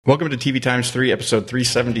Welcome to TV3, episode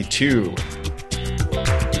 372.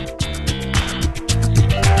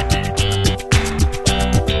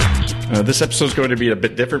 This episode is going to be a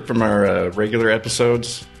bit different from our regular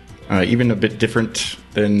episodes, even a bit different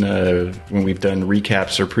than when we've done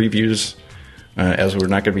recaps or previews, as we're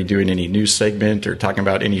not going to be doing any news segment or talking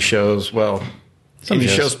about any shows. Well, any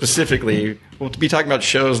shows specifically. We'll be talking about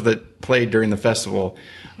shows that played during the festival.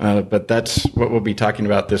 But that's what we'll be talking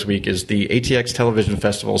about this week is the ATX Television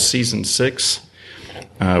Festival Season 6,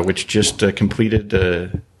 which just completed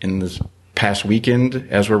in this past weekend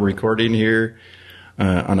as we're recording here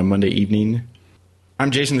on a Monday evening. I'm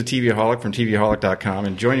Jason the TVaholic from TVaholic.com,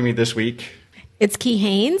 and joining me this week... It's Kei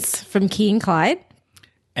Haynes from Kei and Clyde.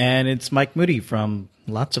 And it's Mike Moody from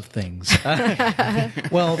lots of things.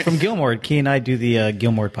 Well, from Gilmore. Kei and I do the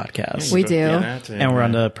Gilmore podcast. We do. And we're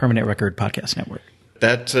on the Permanent RCRD Podcast Network.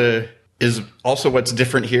 That is also what's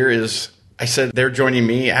different here is I said they're joining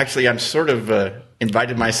me. Actually, I'm sort of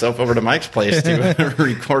invited myself over to Mike's place to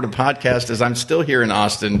record a podcast as I'm still here in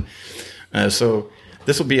Austin. So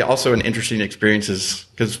this will be also an interesting experience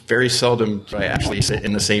because very seldom do I actually sit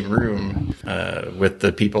in the same room with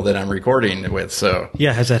the people that I'm recording with. So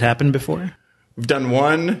yeah, has that happened before? We've done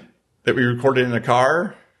one that we recorded in a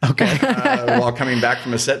car. Okay. While coming back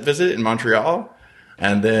from a set visit in Montreal.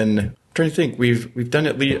 And then... trying to think, we've done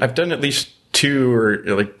I've done at least two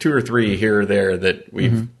or three here or there that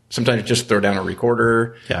we've sometimes just throw down a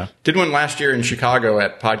recorder. Yeah. Did one last year in Chicago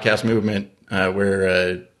at Podcast Movement, where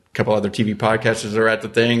a couple other TV podcasters are at the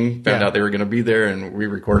thing, found out they were going to be there, and we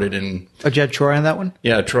recorded in. Oh, did you have Troy on that one?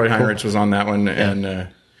 Yeah, Troy Heinrichs was on that one, and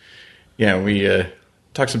we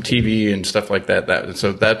talked some TV and stuff like that.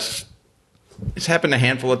 It's happened a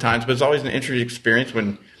handful of times, but it's always an interesting experience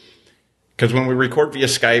because when we record via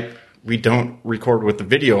Skype. We don't record with the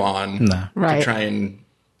video on to try and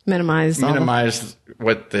minimize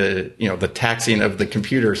what the taxing of the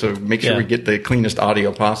computer. So make sure we get the cleanest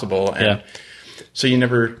audio possible. And so you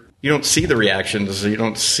don't see the reactions. You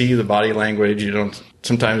don't see the body language.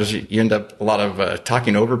 Sometimes you end up a lot of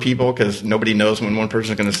talking over people because nobody knows when one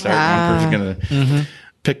person's going to start and one person's going to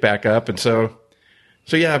pick back up. And so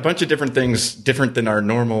yeah, a bunch of different things different than our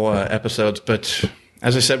normal episodes, but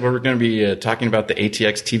as I said, we're going to be talking about the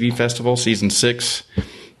ATX TV Festival, Season 6,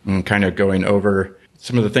 and kind of going over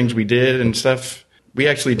some of the things we did and stuff. We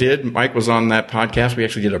actually did. Mike was on that podcast. We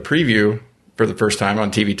actually did a preview for the first time on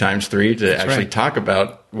TV3 to talk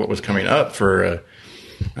about what was coming up for.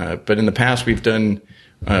 But in the past, we've done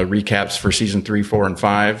recaps for Season 3, 4, and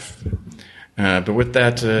 5. But with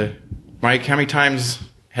that, Mike, how many times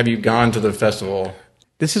have you gone to the festival?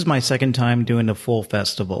 This is my second time doing a full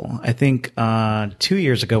festival. I think 2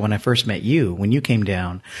 years ago when I first met you, when you came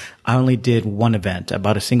down, I only did one event. I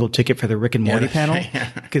bought a single ticket for the Rick and Morty panel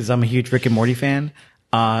because I'm a huge Rick and Morty fan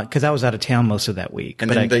because I was out of town most of that week.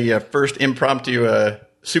 And then the first impromptu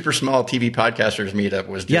super small TV podcasters meetup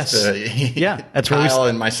was just that's where Kyle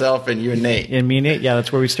and myself and you and Nate. And me and Nate,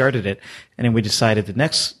 that's where we started it. And then we decided the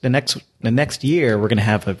next year we're going to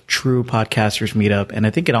have a true podcasters meetup, and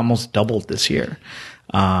I think it almost doubled this year.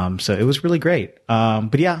 So it was really great.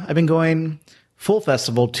 But yeah, I've been going full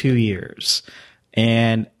festival 2 years.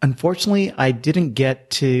 And unfortunately, I didn't get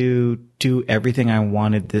to do everything I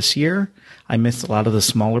wanted this year. I missed a lot of the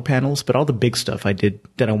smaller panels, but all the big stuff I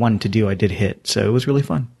wanted to do, I did hit. So it was really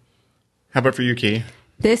fun. How about for you, Kei?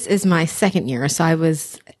 This is my second year. So I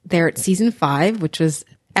was there at season 5, which was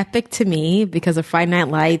epic to me because of Friday Night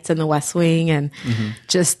Lights and The West Wing and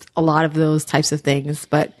just a lot of those types of things.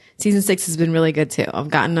 But season 6 has been really good too. I've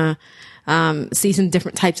gotten to see some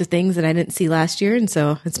different types of things that I didn't see last year. And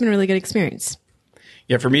so it's been a really good experience.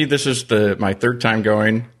 Yeah, for me, this is my third time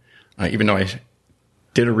going. Even though I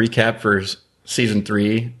did a recap for season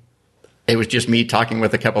 3, it was just me talking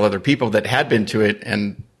with a couple other people that had been to it.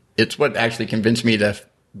 And it's what actually convinced me to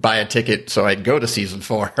buy a ticket so I'd go to season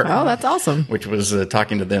 4. Oh, that's awesome. Which was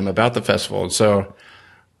talking to them about the festival. And so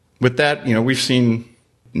with that, we've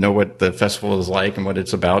know what the festival is like and what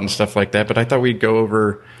it's about and stuff like that. But I thought we'd go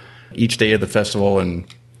over each day of the festival. And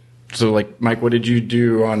so, Mike, what did you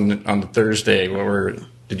do on the Thursday?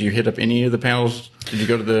 Did you hit up any of the panels? Did you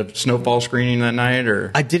go to the Snowfall screening that night?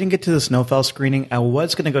 Or I didn't get to the Snowfall screening. I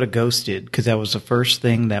was going to go to Ghosted because that was the first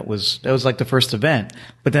thing that was like the first event.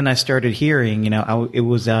 But then I started hearing, it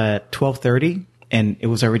was at 12:30 and it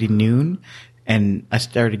was already noon. And I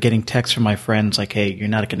started getting texts from my friends like, hey, you're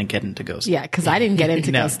not going to get into Ghosted. Yeah, because I didn't get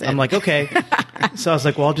into Ghosted. I'm like, okay. So I was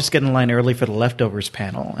like, well, I'll just get in line early for the Leftovers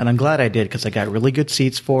panel. And I'm glad I did because I got really good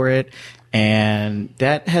seats for it. And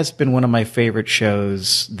that has been one of my favorite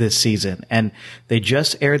shows this season. And they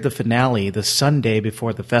just aired the finale the Sunday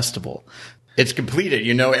before the festival. it's completed.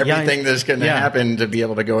 You know everything that's going to happen to be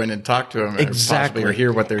able to go in and talk to them possibly, or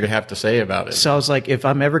hear what they hear to say about it. So I was like, if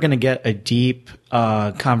I'm ever going to get a deep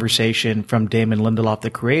conversation from Damon Lindelof, the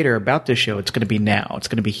creator, about this show, it's going to be now. It's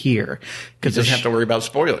going to be here. Because you doesn't have to worry about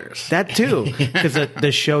spoilers. That too. Because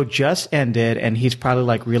the show just ended, and he's probably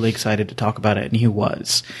like really excited to talk about it, and he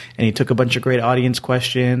was. And he took a bunch of great audience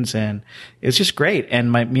questions, and it was just great.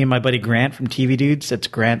 And me and my buddy Grant from TV Dudes, that's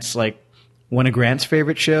Grant's like one of Grant's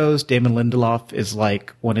favorite shows. Damon Lindelof is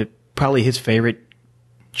like probably his favorite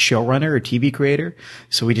showrunner or TV creator.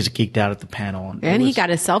 So we just geeked out at the panel. And he got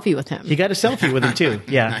a selfie with him. He got a selfie with him too.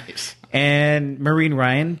 Yeah. Nice. And Maureen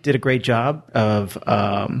Ryan did a great job of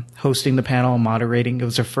hosting the panel and moderating. It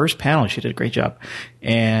was her first panel. She did a great job.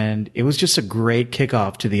 And it was just a great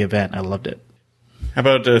kickoff to the event. I loved it. How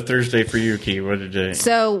about Thursday for you, Kei? What did you...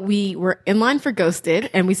 So we were in line for Ghosted,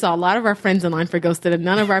 and we saw a lot of our friends in line for Ghosted, and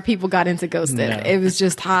none of our people got into Ghosted. No. It was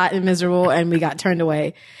just hot and miserable, and we got turned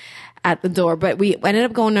away at the door. But we ended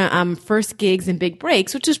up going to First Gigs and Big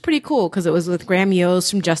Breaks, which was pretty cool because it was with Graham Yost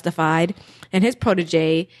from Justified and his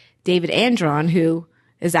protege, David Andron, who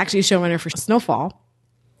is actually a showrunner for Snowfall.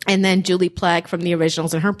 And then Julie Plec from the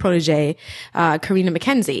originals and her protege, Karina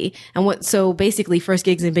McKenzie. And so basically First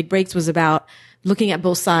Gigs and Big Breaks was about looking at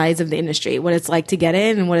both sides of the industry, what it's like to get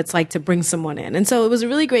in and what it's like to bring someone in. And so it was a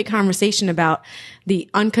really great conversation about the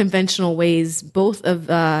unconventional ways both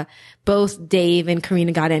Dave and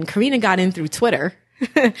Karina got in. Karina got in through Twitter.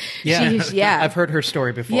 Yeah. I've heard her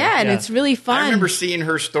story before. Yeah, and it's really fun. I remember seeing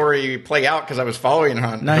her story play out because I was following her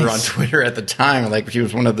on Twitter at the time. Like, she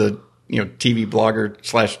was one of the, TV blogger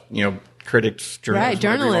 / critics,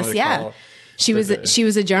 journalists, yeah. She was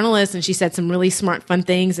a journalist, and she said some really smart, fun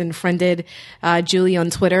things, and friended Julie on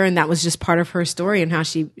Twitter, and that was just part of her story and how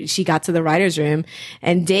she got to the writers' room.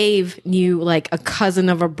 And Dave knew like a cousin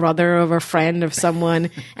of a brother of a friend of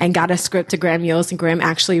someone, and got a script to Graham Yost, and Graham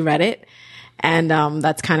actually read it, and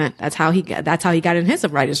that's how he got in his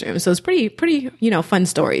writers' room. So it's pretty fun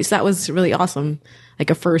stories. That was really awesome. Like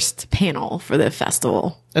a first panel for the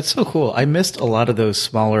festival. That's so cool. I missed a lot of those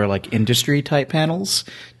smaller like industry type panels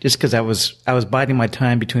just because I was biding my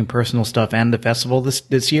time between personal stuff and the festival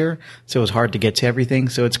this year, so it was hard to get to everything.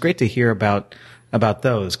 So it's great to hear about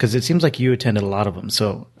those because it seems like you attended a lot of them.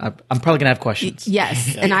 So I'm probably gonna have questions.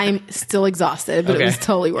 Yes, and I'm still exhausted, but It was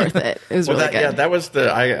totally worth it. It was really good. Yeah, that was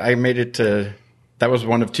I made it to. That was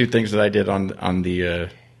one of two things that I did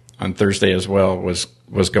on Thursday as well was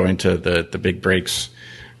going to the Big Breaks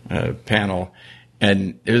panel,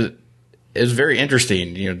 and it was very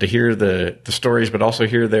interesting, to hear the stories, but also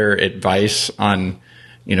hear their advice on,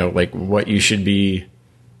 like what you should be,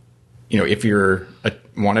 if you're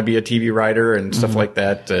want to be a TV writer and stuff like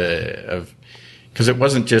that. Because it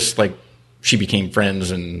wasn't just like she became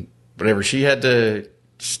friends and whatever. She had to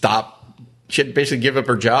stop. She had to basically give up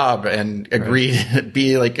her job and agree to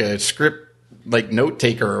be like a script like note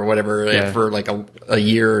taker or whatever for like a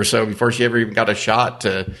year or so before she ever even got a shot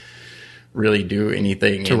to really do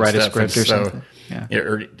anything to write a script or something.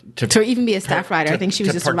 Or to even be a staff writer. I think she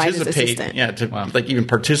was just a writer's assistant. Yeah, like even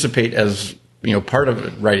participate as part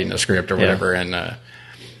of writing a script or whatever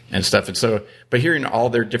and stuff. And so, but hearing all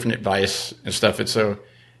their different advice and stuff, and so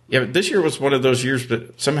this year was one of those years.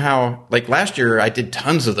 But somehow, like last year, I did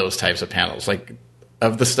tons of those types of panels, like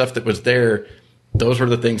of the stuff that was there. Those were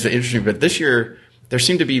the things that interested me. But this year, there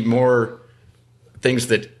seemed to be more things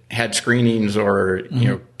that had screenings or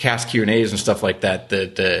cast Q&As and stuff like that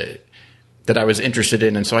that I was interested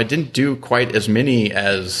in. And so I didn't do quite as many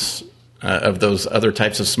as of those other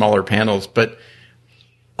types of smaller panels. But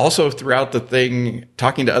also throughout the thing,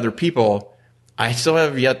 talking to other people, I still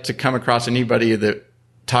have yet to come across anybody that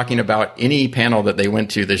talking about any panel that they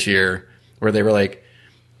went to this year where they were like,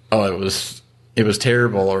 "Oh, it was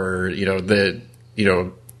terrible," or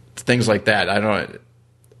things like that. I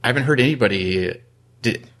haven't heard anybody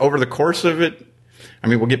over the course of it. I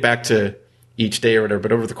mean, we'll get back to each day or whatever,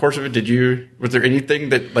 but over the course of it, was there anything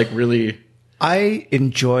that like really? I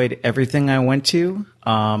enjoyed everything I went to.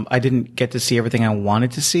 I didn't get to see everything I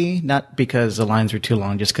wanted to see, not because the lines were too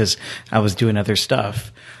long, just because I was doing other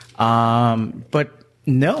stuff. But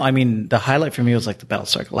no, I mean, the highlight for me was like the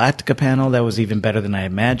Battlestar Galactica panel. That was even better than I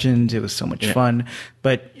imagined. It was so much fun.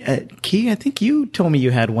 But Kei, I think you told me you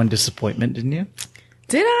had one disappointment, didn't you?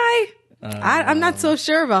 Did I? I'm not so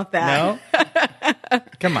sure about that. No?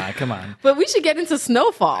 Come on. But we should get into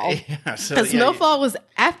Snowfall. Because Snowfall was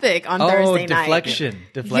epic on Thursday night. Deflection.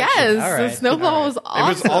 Yes, all right. Snowfall was awesome. It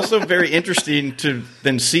was also very interesting to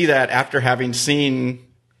then see that after having seen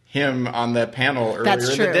him on that panel earlier That's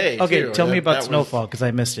in true. the day. Okay, too. tell me about That was- Snowfall because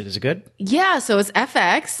I missed it. Is it good? Yeah, so it's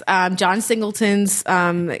FX. John Singleton's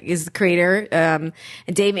is the creator.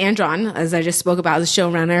 Dave Andron, as I just spoke about, is the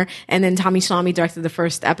showrunner, and then Tommy Shalami directed the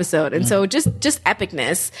first episode. And so just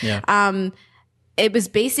epicness. Yeah. It was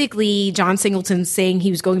basically John Singleton saying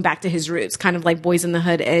he was going back to his roots, kind of like Boys in the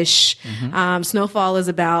Hood-ish. Snowfall is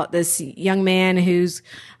about this young man who's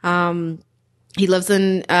he lives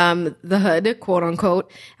in the hood, quote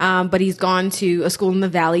unquote, but he's gone to a school in the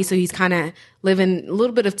valley, so he's kind of living a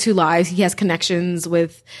little bit of two lives. He has connections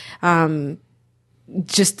with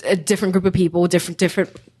just a different group of people, different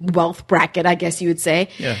wealth bracket, I guess you would say.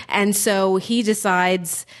 Yeah. And so he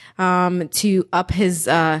decides to up his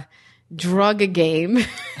drug game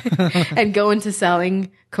and go into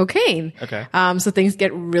selling cocaine. Okay. So things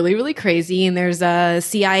get really, really crazy, and there's a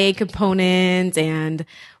CIA component and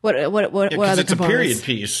what Yeah, other 'cause it's components? a period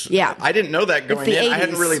piece. Yeah. I didn't know that going the in. I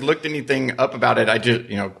hadn't 80s. really looked anything up about it. I just,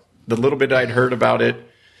 the little bit I'd heard about it,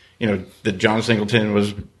 that John Singleton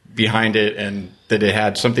was behind it and that it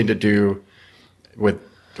had something to do with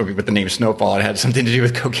the name Snowfall. It had something to do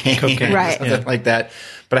with cocaine. Right. Something like that.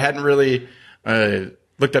 But I hadn't really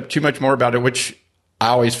looked up too much more about it, which I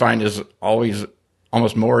always find is always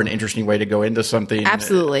almost more an interesting way to go into something.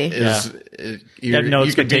 Absolutely. You have no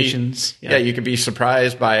you could be- expectations. yeah, you could be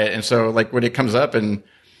surprised by it. And so like when it comes up and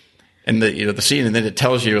the scene, and then it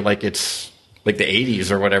tells you like it's like the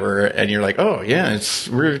 80s or whatever, and you're like, oh yeah,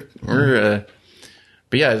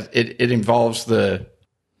 but yeah, it involves the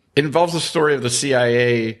story of the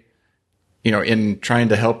CIA, in trying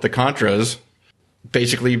to help the Contras,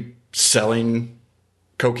 basically selling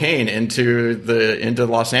cocaine into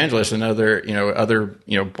Los Angeles and other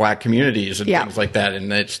black communities and Yeah. things like that.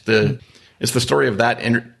 And it's the story of that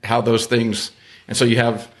and how those things. And so you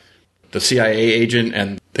have the CIA agent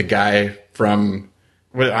and the guy from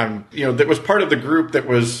that was part of the group that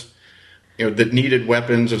was that needed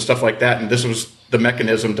weapons and stuff like that. And this was the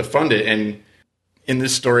mechanism to fund it. And in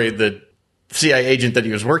this story, the CIA agent that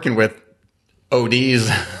he was working with ODs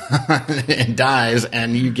and dies,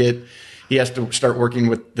 and he has to start working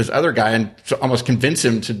with this other guy and almost convince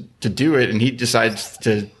him to do it. And he decides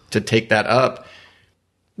to take that up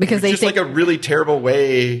because it's they just think like a really terrible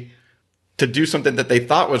way to do something that they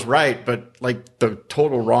thought was right, but like the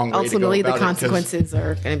total wrong way ultimately to go the about it, 'cause- consequences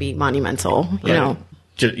are going to be monumental.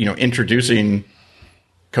 Introducing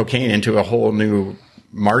cocaine into a whole new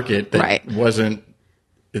market that Right. wasn't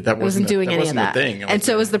doing any of that. A thing. And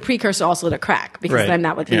so it was the precursor also to crack, because Right. then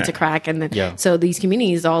that would lead Yeah. to crack. And then, Yeah. so these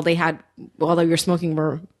communities, all they had while they were smoking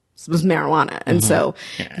was marijuana. And so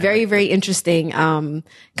very, very interesting, come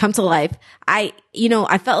to life. I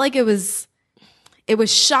felt like it was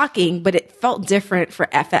shocking, but it felt different for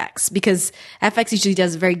FX, because FX usually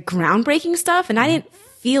does very groundbreaking stuff. And I didn't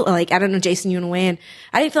feel like, I don't know, Jason, you want to weigh in?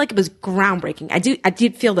 I didn't feel like it was groundbreaking. I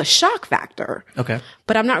did feel the shock factor. Okay.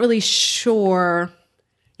 But I'm not really sure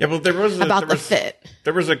Yeah, well, the fit.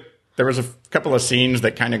 There was a couple of scenes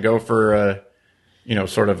that kind of go for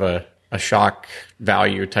sort of a shock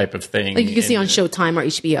value type of thing. Like you can see on Showtime or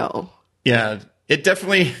HBO. Yeah, it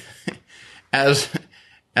definitely, as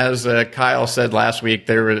Kyle said last week,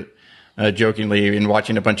 they were jokingly in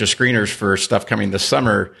watching a bunch of screeners for stuff coming this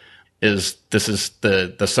summer. This is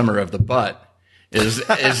the summer of the butt. Is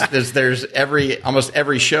there's almost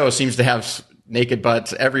every show seems to have naked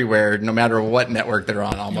butts everywhere, no matter what network they're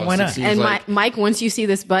on. Almost. Why not? It seems And like, Mike, once you see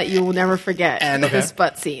this butt, you will never forget this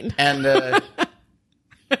butt scene. and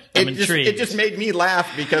intrigued. it just made me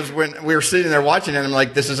laugh, because when we were sitting there watching it, I'm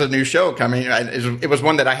like, this is a new show coming. It was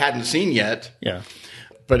one that I hadn't seen yet. Yeah.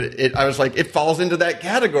 But I was like, it falls into that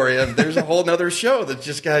category of there's a whole nother show that's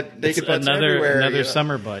just got naked butts everywhere. Another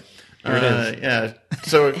summer butt. Here it is. Yeah.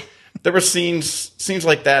 So there were scenes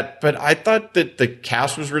like that, but I thought that the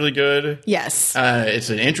cast was really good. Yes. It's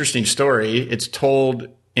an interesting story. It's told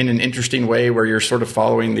in an interesting way where you're sort of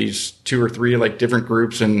following these two or three like different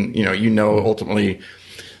groups, and ultimately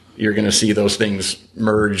you're going to see those things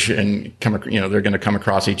merge and they're going to come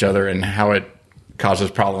across each other, and how it causes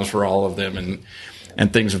problems for all of them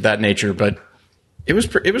and things of that nature. But it was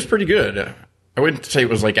pretty good. I wouldn't say it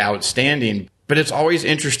was like outstanding, but it's always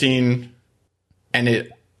interesting, and it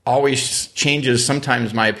always changes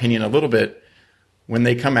sometimes my opinion a little bit when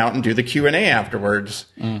they come out and do the Q&A afterwards.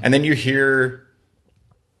 And then you hear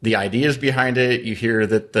the ideas behind it. You hear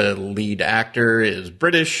that the lead actor is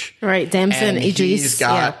British. Right, Damson and Idris.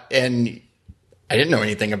 And I didn't know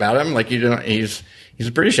anything about him. Like, he's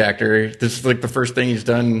a British actor. This is like the first thing he's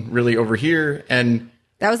done really over here. And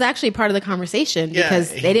That was actually part of the conversation, Yeah. because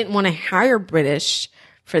they didn't want to hire British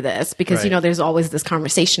for this because Right. there's always this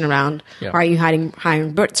conversation around why are you hiring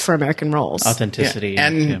Brits for American roles? Authenticity.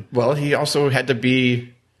 And well, he also had to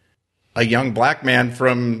be a young black man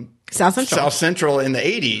from South Central in the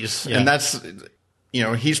 80s. Yeah. And that's,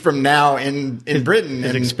 he's from now in Britain.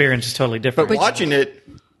 His and experience is totally different. But watching it,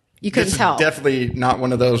 You couldn't this is tell. definitely not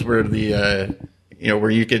one of those where where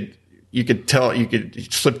you could tell, you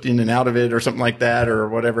could slip in and out of it or something like that or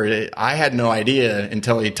whatever. I had no idea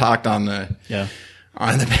until he talked on the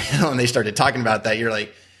panel and they started talking about that. You're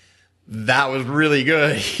like, that was really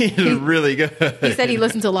good. He was really good. He said he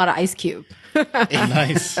listened to a lot of Ice Cube.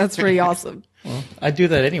 Nice. That's pretty awesome. Well, I do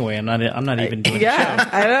that anyway. I'm not even doing the show.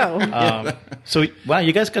 I know. So, wow,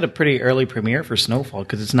 you guys got a pretty early premiere for Snowfall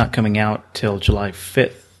because it's not coming out till July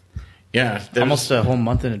 5th. Yeah. Almost a whole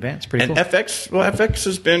month in advance. Pretty And cool. FX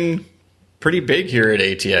has been pretty big here at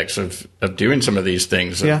ATX of doing some of these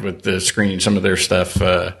things with the screening some of their stuff,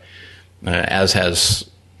 as has,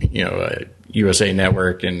 USA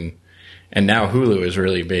Network and now Hulu is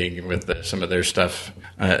really big with some of their stuff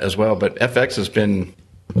as well. But FX has been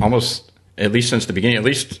almost, at least since the beginning, at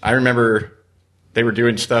least I remember they were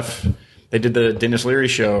doing stuff. They did the Dennis Leary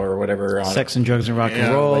show or whatever. Sex and Drugs and Rock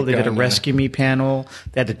and Roll. They did a Rescue Me panel.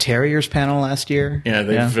 They had the Terriers panel last year. Yeah,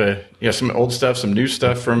 they've some old stuff, some new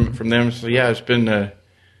stuff from them. So yeah, it's been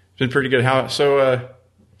pretty good. So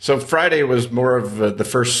Friday was more of the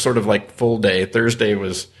first sort of like full day. Thursday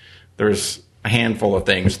there was a handful of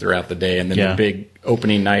things throughout the day, and then the big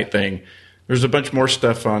opening night thing. There's a bunch more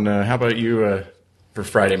stuff on. How about you for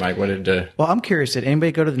Friday, Mike? What did? Well, I'm curious. Did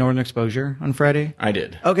anybody go to the Northern Exposure on Friday? I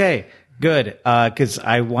did. Okay. Good, because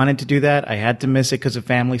I wanted to do that. I had to miss it because of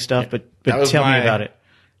family stuff, but tell me about it.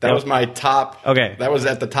 That was my top. Okay. That was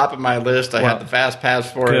at the top of my list. I had the fast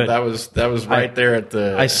pass for it. That was right there at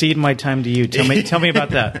the. I cede my time to you. Tell me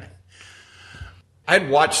about that. I'd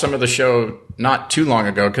watched some of the show not too long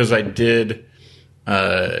ago because I did.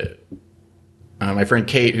 My friend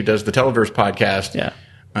Kate, who does the Televerse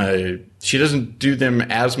podcast, she doesn't do them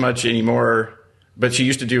as much anymore, but she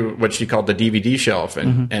used to do what she called the DVD shelf,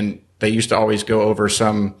 and they used to always go over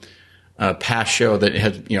some past show that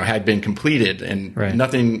had been completed, and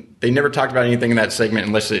nothing. They never talked about anything in that segment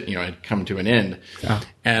unless it had come to an end,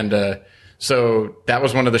 and so that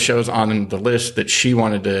was one of the shows on the list that she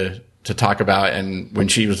wanted to talk about, and when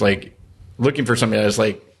she was like looking for something, I was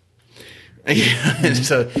like.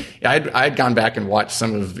 So I'd gone back and watched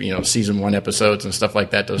some of season 1 episodes and stuff like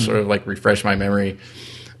that to sort of like refresh my memory.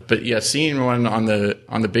 But yeah, seeing one on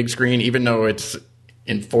the big screen, even though it's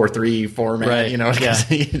in 4:3 format,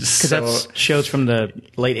 because that's shows from the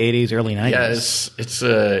late 80s, early 90s. Yeah,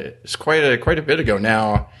 it's quite a bit ago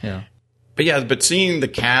now. Yeah, but seeing the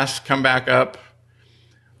cast come back up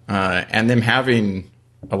and them having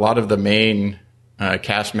a lot of the main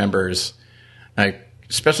cast members.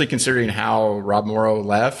 Especially considering how Rob Morrow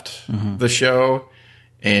left the show,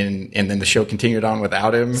 and then the show continued on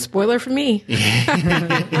without him. Spoiler for me.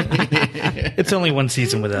 It's only one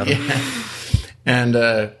season without him. And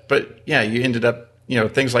but yeah, you ended up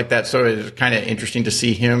things like that. So it's kind of interesting to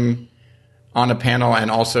see him on a panel,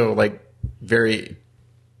 and also like very.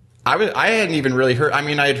 I hadn't even really heard. I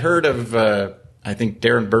mean, I'd heard of. I think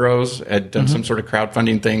Darren Burroughs had done some sort of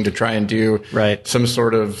crowdfunding thing to try and do some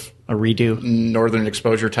sort of a redo Northern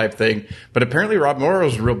Exposure type thing. But apparently Rob Morrow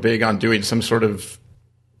was real big on doing some sort of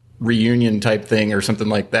reunion type thing or something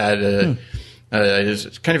like that.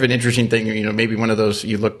 It's kind of an interesting thing. Maybe one of those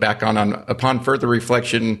you look back on upon further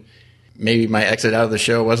reflection. Maybe my exit out of the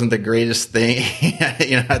show wasn't the greatest thing,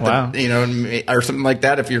 or something like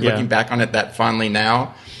that. If you're looking back on it that fondly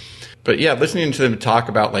now. But yeah, listening to them talk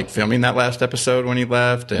about like filming that last episode when he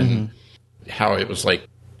left, and how it was like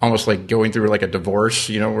almost like going through like a divorce,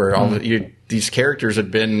 where all these characters had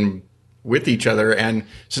been with each other, and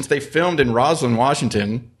since they filmed in Roslyn,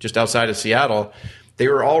 Washington, just outside of Seattle, they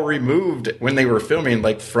were all removed when they were filming,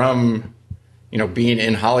 like from being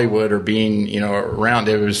in Hollywood or being around.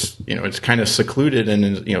 It was it's kind of secluded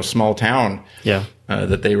in small town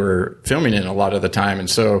that they were filming in a lot of the time, and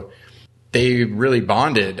so. They really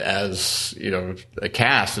bonded as, a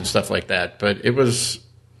cast and stuff like that. But it was,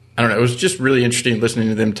 I don't know, it was just really interesting listening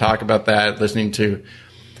to them talk about that, listening to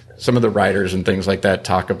some of the writers and things like that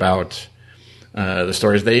talk about the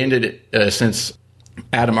stories. They ended, since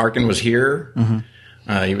Adam Arkin was here,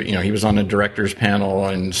 he was on the director's panel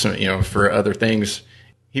and, for other things.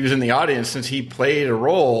 He was in the audience since he played a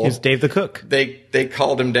role. He's Dave the Cook. They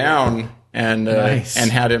called him down and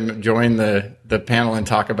had him join the panel and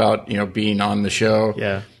talk about being on the show.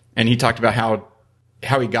 Yeah, and he talked about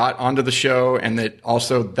how he got onto the show, and that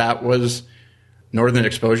also that was Northern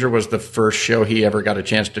Exposure was the first show he ever got a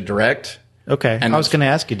chance to direct. Okay. And I was going to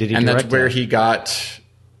ask you, did he and direct that's where that? he got,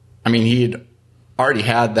 I mean, he'd already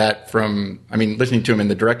had that from, I mean, listening to him in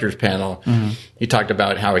the director's panel, he talked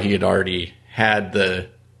about how he had already had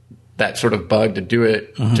that sort of bug to do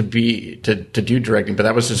it, to do directing, but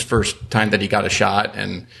that was his first time that he got a shot,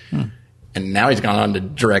 and now he's gone on to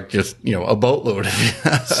direct just, a boatload of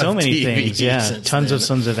so many TV things, yeah. Tons then. of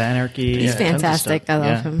Sons of Anarchy. He's fantastic. I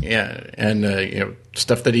love him. Yeah, and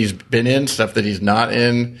stuff that he's been in, stuff that he's not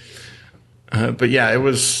in. But yeah, it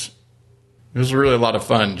was really a lot of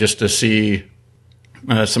fun just to see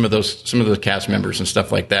some of those cast members and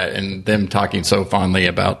stuff like that, and them talking so fondly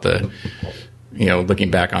about the, looking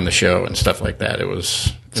back on the show and stuff like that.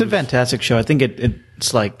 It's a fantastic show. I think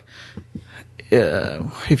it's like,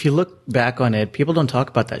 if you look back on it, people don't talk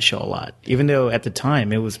about that show a lot, even though at the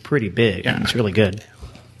time it was pretty big. Yeah. It's really good.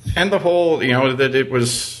 And the whole, that it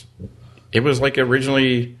was like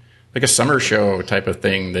originally like a summer show type of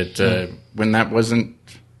thing that when that wasn't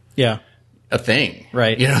a thing,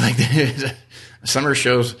 right? Like summer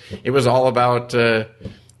shows, it was all about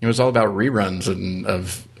reruns and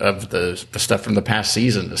of the stuff from the past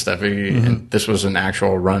season and stuff. And this was an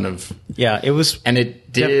actual run of it was, and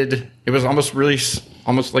it was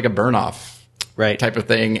almost like a burn off type of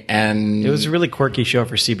thing, and it was a really quirky show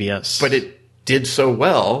for CBS, but it did so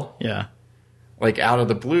well, like out of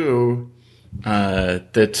the blue,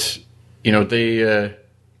 that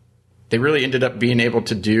they really ended up being able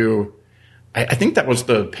to do. I think that was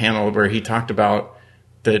the panel where he talked about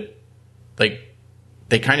that, like,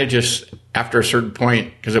 they kind of just, after a certain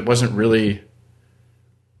point, because it wasn't really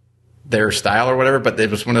their style or whatever, but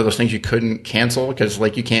it was one of those things you couldn't cancel, because,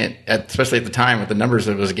 like, you can't, especially at the time with the numbers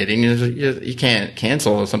it was getting, you can't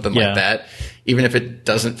cancel something like that, even if it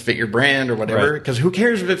doesn't fit your brand or whatever, because who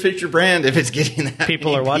cares if it fits your brand if it's getting that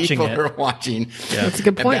people are watching people it. Are watching. Yeah. That's a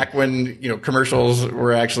good point. And back when commercials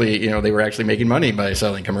were actually they were actually making money by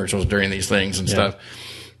selling commercials during these things and stuff,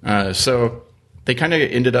 so they kind of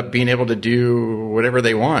ended up being able to do whatever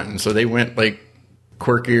they want, and so they went like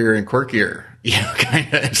quirkier and quirkier,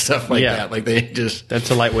 kind of stuff like that. Like they just,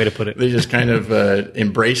 that's a light way to put it. They just kind of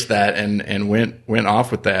embraced that and went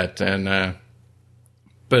off with that. And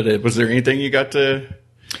but was there anything you got to?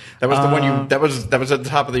 That was the one that was at the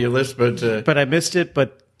top of your list, but I missed it.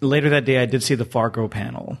 But later that day, I did see the Fargo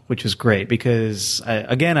panel, which was great because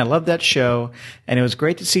I love that show, and it was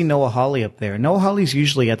great to see Noah Hawley up there. Noah Hawley's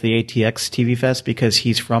usually at the ATX TV Fest because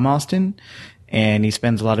he's from Austin, and he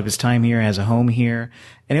spends a lot of his time here, has a home here,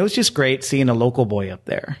 and it was just great seeing a local boy up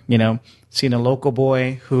there. Seeing a local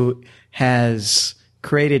boy who has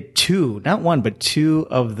created not one but two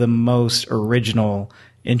of the most original,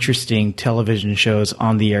 interesting television shows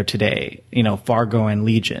on the air today, Fargo and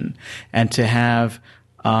Legion. And to have,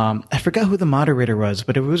 I forgot who the moderator was,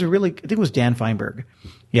 but I think it was Dan Feinberg.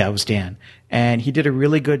 Yeah, it was Dan. And he did a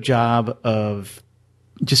really good job of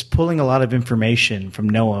just pulling a lot of information from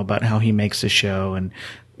Noah about how he makes the show and,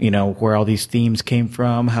 where all these themes came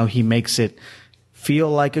from, how he makes it feel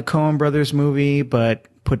like a Coen Brothers movie, but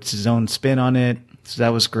puts his own spin on it. So that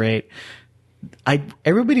was great.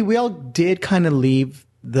 We all did kind of leave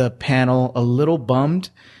the panel a little bummed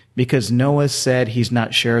because Noah said he's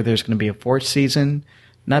not sure there's going to be a fourth season,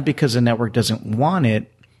 not because the network doesn't want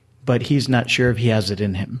it, but he's not sure if he has it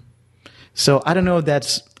in him. So I don't know if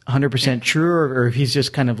that's 100% true or if he's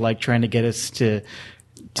just kind of like trying to get us to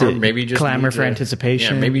maybe just clamor for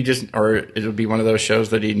anticipation. Yeah, or it'll be one of those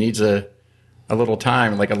shows that he needs a little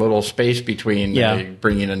time, like a little space between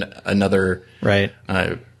bringing in another. Right.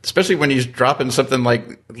 Especially when he's dropping something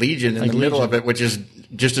like Legion in the middle of it, which is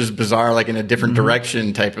just as bizarre, like in a different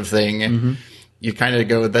direction type of thing. And you kind of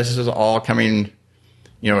go, this is all coming,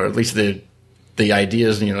 at least the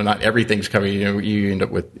ideas, not everything's coming. You end up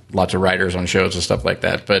with lots of writers on shows and stuff like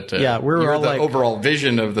that. But we're all the overall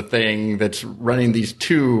vision of the thing that's running these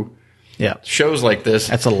two shows like this.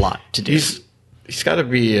 That's a lot to do. He's got to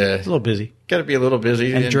be a little busy. Got to be a little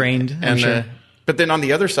busy and drained. And sure. But then on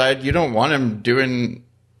the other side, you don't want him doing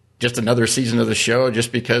just another season of the show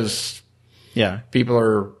just because people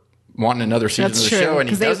are wanting another season of the show and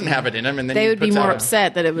he doesn't have it in him. And then they would be more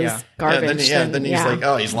upset that it was garbage. Then he's like,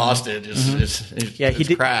 oh, he's lost it.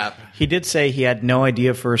 It's crap. He did say he had no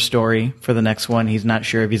idea for a story for the next one. He's not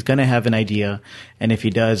sure if he's going to have an idea. And if he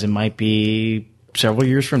does, it might be several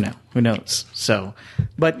years from now. Who knows? So,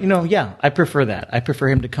 but I prefer that. I prefer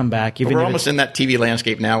him to come back. Even we're almost in that TV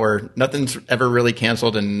landscape now where nothing's ever really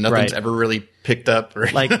canceled and nothing's ever really picked up. Or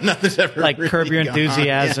like nothing's ever like really Curb Your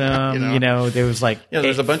Enthusiasm. There was like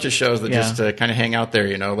there's a bunch of shows that just kind of hang out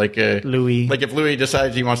there. Like Louis. Like if Louis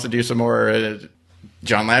decides he wants to do some more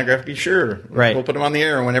John Landgraf, be sure. Right. We'll put them on the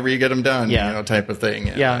air whenever you get them done, type of thing.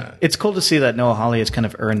 Yeah. It's cool to see that Noah Hawley has kind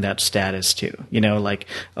of earned that status too. Like,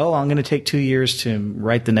 oh, I'm going to take 2 years to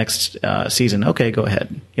write the next season. Okay, go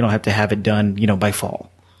ahead. You don't have to have it done, by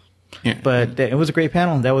fall. Yeah. But it was a great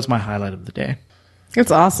panel. That was my highlight of the day. It's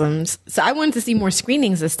awesome. So I wanted to see more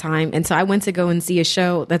screenings this time, and so I went to go and see a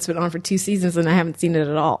show that's been on for 2 seasons, and I haven't seen it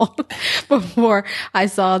at all before I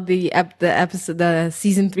saw the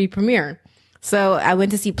season 3 premiere. So I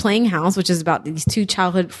went to see Playing House, which is about these 2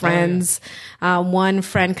 childhood friends. One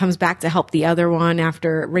friend comes back to help the other one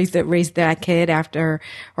after raise that kid after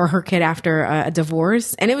a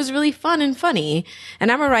divorce. And it was really fun and funny.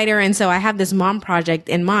 And I'm a writer, and so I have this mom project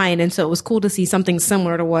in mind. And so it was cool to see something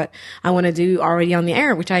similar to what I want to do already on the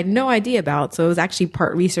air, which I had no idea about. So it was actually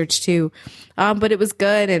part research too. But it was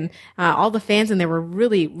good, and all the fans in there were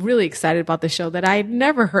really, really excited about the show that I had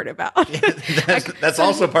never heard about. That's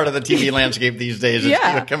also part of the TV landscape these days. Is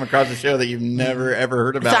to come across a show that you've never, ever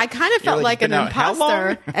heard about. So I kind of felt like an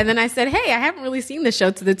imposter. And then I said, hey, I haven't really seen the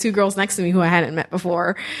show, to the 2 girls next to me who I hadn't met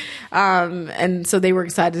before. And so they were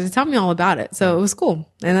excited to tell me all about it. So it was cool.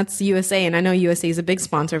 And that's USA. And I know USA is a big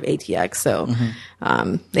sponsor of ATX. So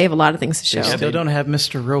they have a lot of things to show. They still don't have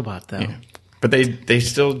Mr. Robot, though. Yeah. But they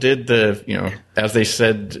still did the, as they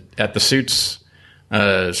said at the Suits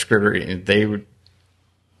script,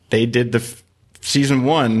 they did the season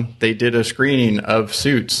 1, they did a screening of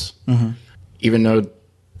Suits, even though,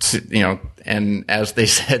 and as they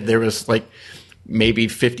said, there was like maybe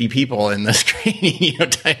 50 people in the screening,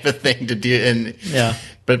 type of thing to do.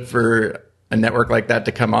 But for a network like that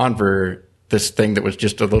to come on for this thing that was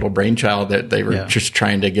just a little brainchild that they were just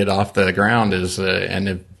trying to get off the ground and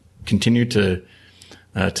have continued to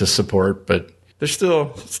support, but there's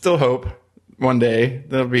still hope. One day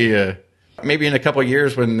there'll be maybe in a couple of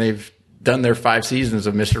years when they've done their 5 seasons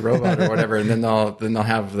of Mr. Robot or whatever, and then they'll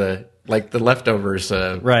have the leftovers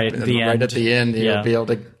right at the end. You'll be able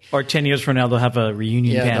to. Or 10 years from now, they'll have a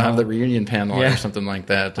reunion panel. They'll have the reunion panel or something like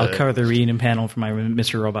that. I'll cover the reunion panel for my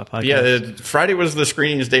Mr. Robot podcast. Yeah, Friday was the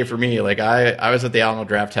screenings day for me. Like I was at the Alamo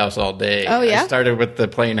Draft House all day. Oh, yeah? I started with the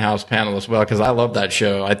Playing House panel as well because I love that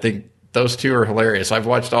show. I think those 2 are hilarious. I've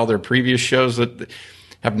watched all their previous shows that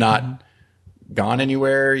have not gone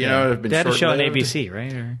anywhere. Have been. They had a show on ABC,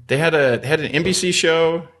 right? Or? They had an NBC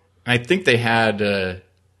show. I think they had.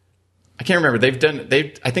 I can't remember.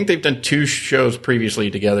 I think they've done 2 shows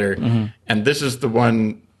previously together, and this is the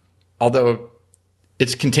one. Although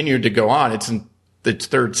it's continued to go on, it's in its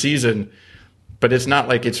 3rd season, but it's not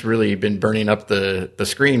like it's really been burning up the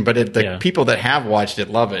screen. But the people that have watched it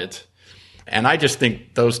love it. And I just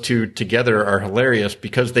think those 2 together are hilarious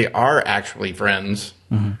because they are actually friends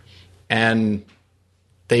and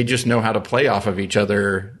they just know how to play off of each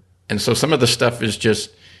other. And so some of the stuff is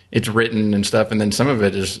just, it's written and stuff. And then some of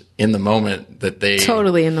it is in the moment that they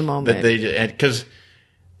totally in the moment because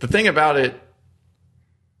the thing about it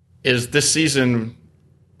is this season,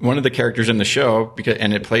 one of the characters in the show,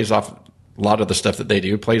 and it plays off a lot of the stuff that they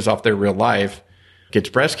do, plays off their real life, gets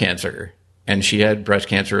breast cancer. And she had breast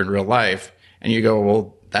cancer in real life. And you go,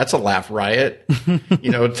 well, that's a laugh riot,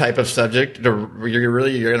 type of subject. You're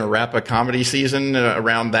going to wrap a comedy season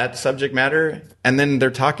around that subject matter. And then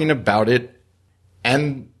they're talking about it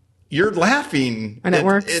and you're laughing. And it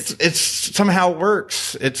works. It's somehow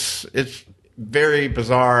works. It's very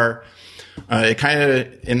bizarre. It kind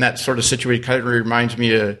of, in that sort of situation, kind of reminds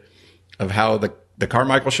me of how the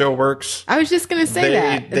Carmichael show works. I was just going to say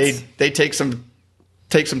that. They take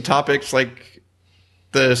some topics like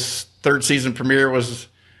this 3rd season premiere was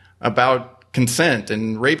about consent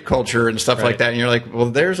and rape culture and stuff like that. And you're like, well,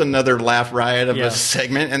 there's another laugh riot of a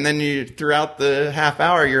segment. And then throughout the half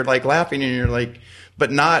hour, you're like laughing and you're like,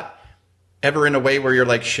 but not ever in a way where you're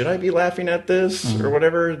like, should I be laughing at this or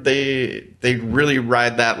whatever? They really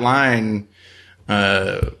ride that line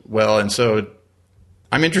well. And so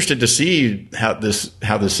I'm interested to see how this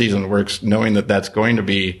season works, knowing that that's going to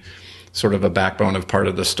be sort of a backbone of part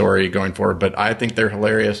of the story going forward. But I think they're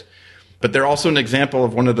hilarious. But they're also an example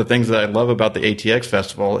of one of the things that I love about the ATX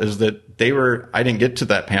Festival is that I didn't get to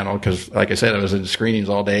that panel because, like I said, I was in screenings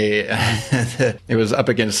all day. It was up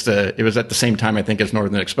against, it was at the same time, I think, as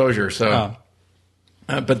Northern Exposure. So,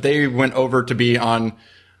 but they went over to be on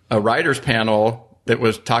a writer's panel that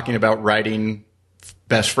was talking about writing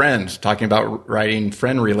best friends, talking about writing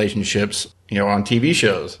friend relationships, on TV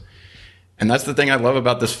shows. And that's the thing I love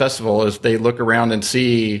about this festival is they look around and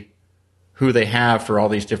see who they have for all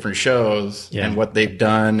these different shows and what they've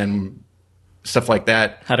done and stuff like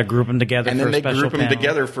that. How to group them together and for a then special they group them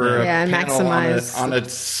together for a panel maximize on a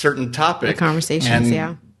certain topic. The conversations,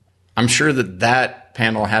 and I'm sure that that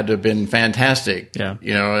panel had to have been fantastic. Yeah.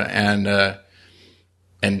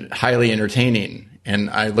 And highly entertaining. And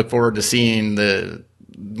I look forward to seeing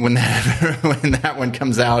when that one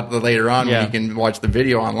comes out later on, when you can watch the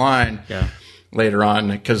video online later on,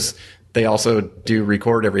 because they also do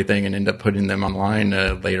record everything and end up putting them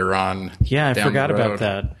online later on. Yeah, I forgot about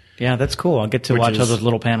that. Yeah, that's cool. I'll get to watch all those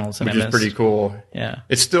little panels. Which is pretty cool. Yeah.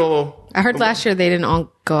 It's still... I heard last year they didn't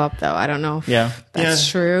all go up, though. I don't know if that's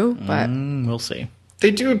true, but... we'll see.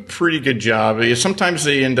 They do a pretty good job. Sometimes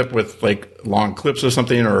they end up with like long clips of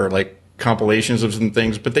something or like compilations of some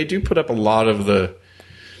things, but they do put up a lot of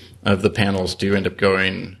the panels do end up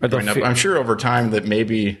going up. I'm sure over time that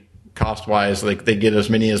maybe cost-wise, like they get as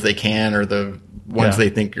many as they can, or the ones they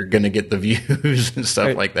think are going to get the views and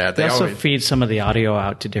stuff like that. They also feed some of the audio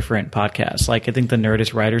out to different podcasts. Like I think the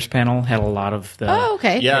Nerdist Writers panel had a lot of the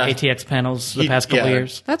ATX panels the past couple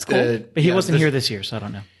years. That's cool. But he wasn't here this year, so I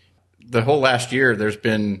don't know. The whole last year, there's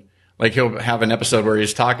been like he'll have an episode where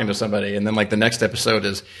he's talking to somebody, and then like the next episode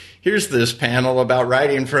is here's this panel about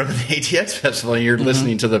writing from the ATX Festival, and you're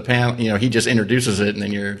listening to the panel. He just introduces it, and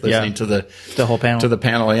then you're listening to the whole panel. To the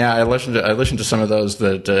panel, yeah. I listened to some of those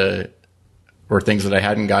that were things that I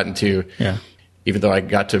hadn't gotten to. Yeah. Even though I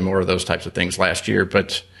got to more of those types of things last year,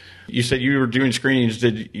 but. You said you were doing screenings.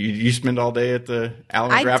 Did you spend all day at the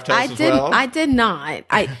Alamo Draft House as well? I did not.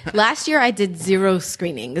 Last year I did 0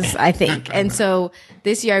 screenings, I think. And so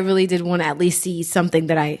this year I really did want to at least see something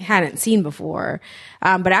that I hadn't seen before.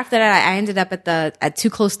 But after that I ended up at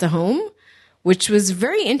Too Close to Home, which was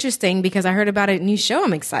very interesting because I heard about a new show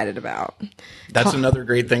I'm excited about. That's another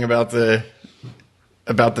great thing about the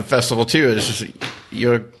festival too. Is just,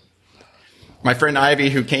 my friend Ivy,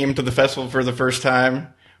 who came to the festival for the first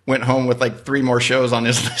time, went home with like 3 more shows on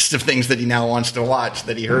his list of things that he now wants to watch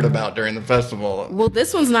that he heard about during the festival. Well,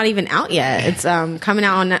 this one's not even out yet. It's coming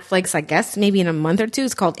out on Netflix, I guess, maybe in a month or 2.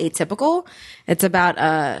 It's called Atypical. It's about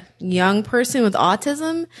a young person with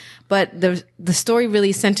autism, but the story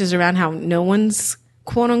really centers around how no one's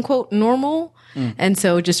quote unquote normal. And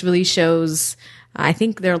so it just really shows, I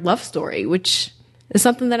think, their love story, which is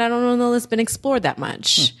something that I don't know that's been explored that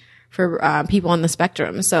much for people on the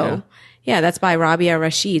spectrum. So yeah, that's by Rabia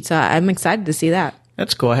Rashid. So I'm excited to see that.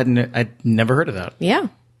 That's cool. I'd never heard of that. Yeah.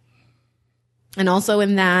 And also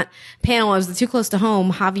in that panel was the Too Close to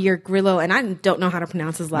Home, Javier Grillo, and I don't know how to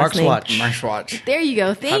pronounce his last name. Mark's Watch. There you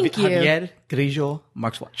go. Thank you. Javier Grillo,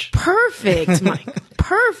 Mark's Watch. Perfect, Mike.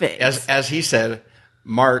 Perfect. As he said,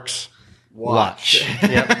 Mark's Watch.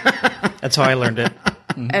 Yep. That's how I learned it.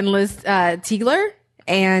 And Liz Tiegler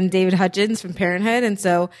and David Hutchins from Parenthood. And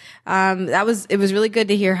so it was really good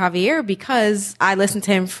to hear Javier because I listened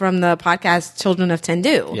to him from the podcast Children of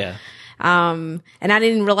Tendu. Yeah. And I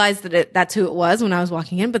didn't realize that that's who it was when I was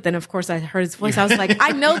walking in, but then of course I heard his voice. I was like,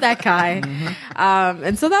 I know that guy.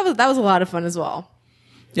 And so that was a lot of fun as well.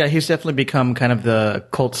 Yeah, he's definitely become kind of the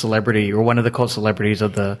cult celebrity, or one of the cult celebrities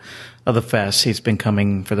of the fest. He's been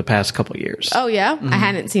coming for the past couple of years. Oh yeah, I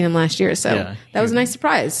hadn't seen him last year, so that was a nice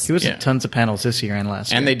surprise. He was at tons of panels this year and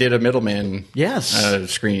last year. And they did a middleman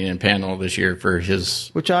screening and panel this year for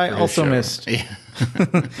his, which I also missed. Yeah.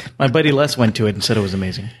 My buddy Les went to it and said it was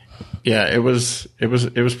amazing. Yeah, it was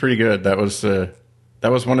pretty good. That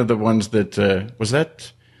was one of the ones that was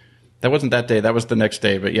that wasn't that day. That was the next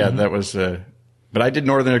day. But yeah, that was. But I did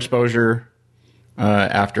Northern Exposure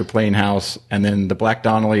after Playing House, and then the Black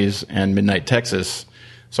Donnellys and Midnight Texas.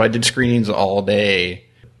 So I did screenings all day.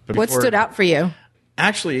 But what stood out for you?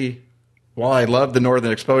 Actually, while I love the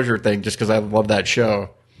Northern Exposure thing, just because I love that show,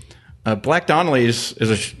 Black Donnellys is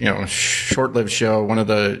a short-lived show. One of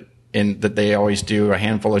that they always do a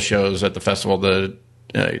handful of shows at the festival. The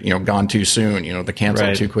Gone Too Soon, the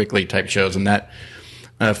canceled too quickly type shows, and that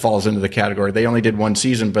falls into the category. They only did 1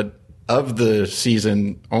 season, but of the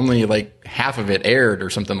season, only like half of it aired or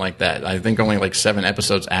something like that. I think only like 7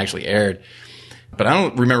 episodes actually aired. But I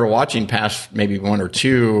don't remember watching past maybe 1 or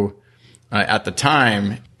 2 at the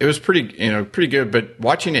time. It was pretty good. But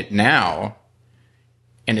watching it now,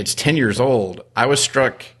 and it's 10 years old, I was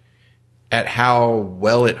struck at how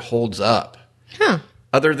well it holds up. Huh.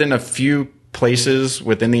 Other than a few places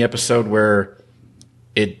within the episode where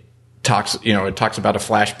it talks about a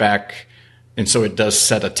flashback. And so it does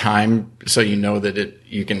set a time, so you know that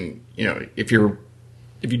if you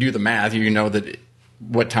do the math, you know that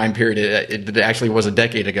what time period it actually was a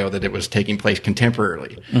decade ago that it was taking place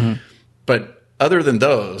contemporarily. Mm-hmm. But other than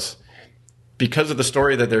those, because of the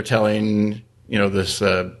story that they're telling, this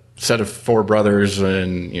set of 4 brothers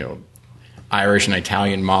and Irish and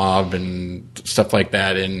Italian mob and stuff like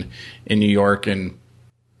that in New York, and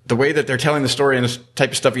the way that they're telling the story and this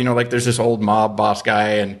type of stuff, like there's this old mob boss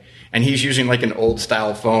guy, and and he's using like an old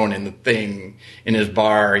style phone in the thing in his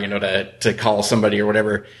bar, to call somebody or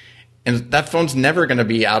whatever. And that phone's never going to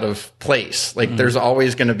be out of place. Like there's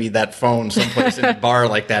always going to be that phone someplace in a bar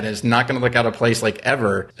like that. And it's not going to look out of place like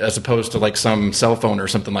ever, as opposed to like some cell phone or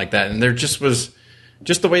something like that. And there just was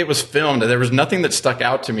the way it was filmed. There was nothing that stuck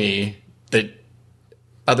out to me that,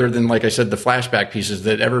 other than, like I said, the flashback pieces,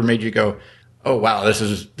 that ever made you go, oh wow, this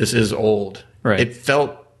is old. Right. It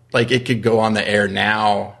felt like it could go on the air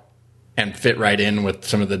now and fit right in with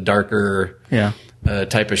some of the darker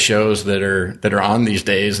type of shows that are on these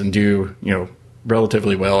days and do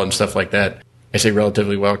relatively well and stuff like that. I say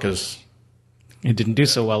relatively well because it didn't do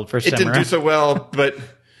so well first time around. It didn't do so well, but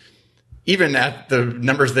even at the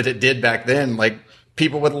numbers that it did back then, like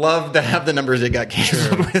people would love to have the numbers it got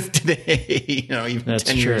canceled with today. Even That's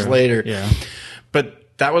 10 true. years later. Yeah.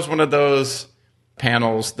 But that was one of those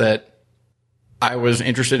panels that I was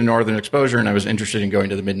interested in Northern Exposure, and I was interested in going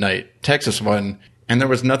to the Midnight Texas one, and there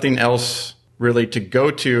was nothing else really to go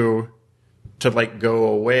to like go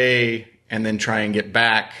away and then try and get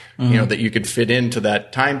back, that you could fit into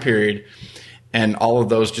that time period. And all of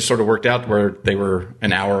those just sort of worked out where they were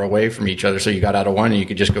an hour away from each other. So you got out of one and you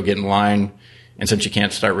could just go get in line. And since you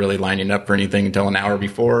can't start really lining up for anything until an hour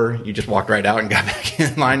before, you just walked right out and got back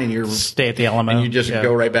in line, and stay at the Alamo. And you just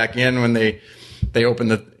go right back in when they open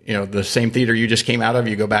the same theater you just came out of.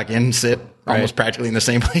 You go back in and sit almost practically in the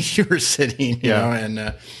same place you were sitting,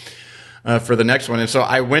 and for the next one. And so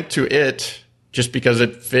I went to it just because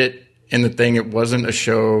it fit in the thing. It wasn't a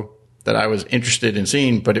show that I was interested in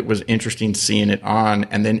seeing, but it was interesting seeing it on,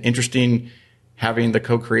 and then interesting having the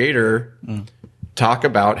co-creator talk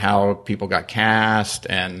about how people got cast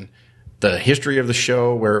and the history of the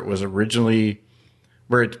show, where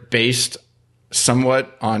it's based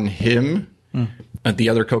somewhat on him. The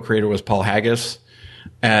other co-creator was Paul Haggis,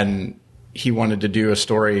 and he wanted to do a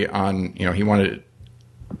story on,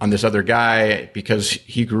 on this other guy because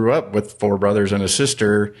he grew up with 4 brothers and a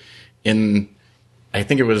sister in, I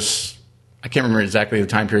can't remember exactly the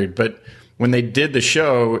time period, but when they did the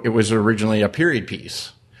show, it was originally a period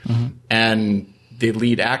piece. And the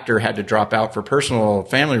lead actor had to drop out for personal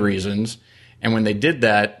family reasons. And when they did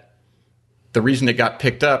that, the reason it got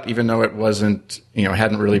picked up, even though it wasn't,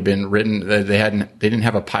 hadn't really been written, they didn't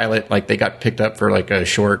have a pilot, like they got picked up for like a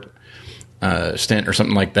short stint or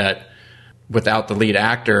something like that. Without the lead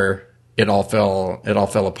actor, it all fell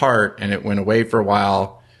apart, and it went away for a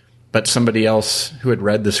while. But somebody else who had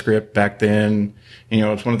read the script back then,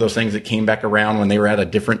 it's one of those things that came back around when they were at a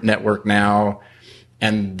different network now,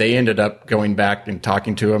 and they ended up going back and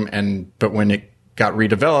talking to him. But when it got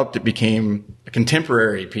redeveloped, it became a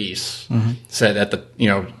contemporary piece set at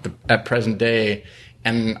at present day.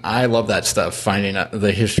 And I love that stuff, finding out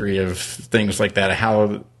the history of things like that,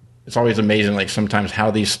 how it's always amazing, like sometimes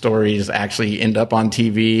how these stories actually end up on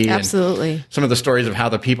TV. Absolutely. And some of the stories of how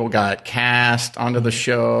the people got cast onto the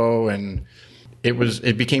show, and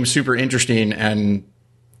it became super interesting. And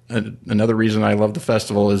another reason I love the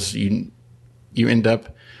festival is you end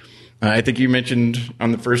up, I think you mentioned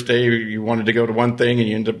on the first day you wanted to go to one thing and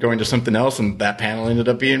you end up going to something else, and that panel ended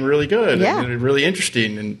up being really good and really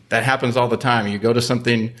interesting. And that happens all the time. You go to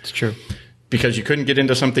something. It's true. Because you couldn't get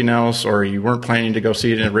into something else, or you weren't planning to go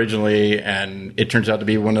see it originally, and it turns out to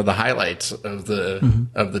be one of the highlights of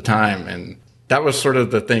the time. And that was sort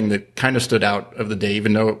of the thing that kind of stood out of the day,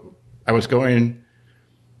 even though I was going,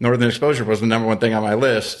 Northern Exposure was the number one thing on my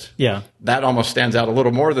list. Yeah. That almost stands out a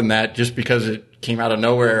little more than that, just because it came out of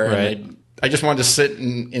nowhere. Right. And I just wanted to sit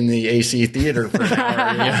in the AC theater for an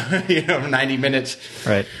hour, 90 minutes,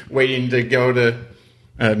 waiting to go to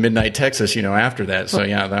Midnight Texas, after that. So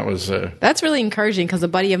that was that's really encouraging, because a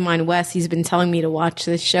buddy of mine, Wes, he's been telling me to watch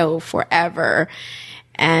this show forever,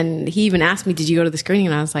 and he even asked me, "Did you go to the screening?"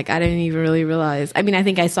 And I was like, "I didn't even really realize." I mean, I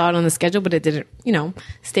think I saw it on the schedule, but it didn't,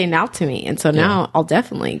 stand out to me. And so now I'll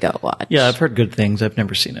definitely go watch. Yeah, I've heard good things. I've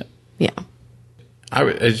never seen it. Yeah,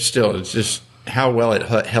 it's just how well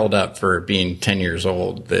it held up for being 10 years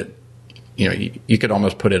old. That you could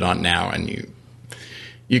almost put it on now, and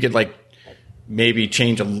you could like maybe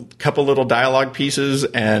change a couple little dialogue pieces,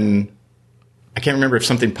 and I can't remember if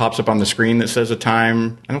something pops up on the screen that says a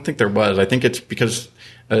time. I don't think there was. I think it's because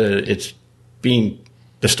the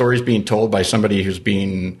story's being told by somebody who's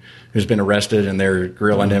been arrested, and they're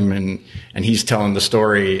grilling him, and he's telling the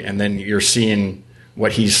story, and then you're seeing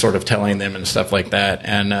what he's sort of telling them and stuff like that,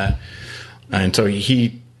 and so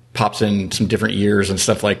he pops in some different years and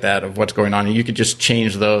stuff like that of what's going on, and you could just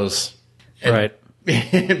change those. Right.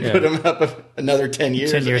 And put them up another 10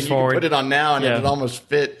 years. 10 years and forward. You could put it on now, and it almost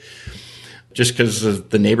fit, just because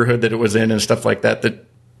of the neighborhood that it was in and stuff like that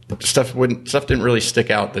stuff didn't really stick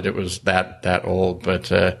out that it was that old.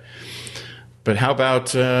 But how about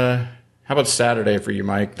Saturday for you,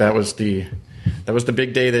 Mike? That was the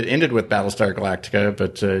big day that ended with Battlestar Galactica.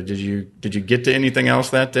 But did you get to anything else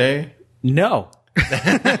that day? No.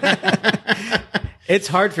 It's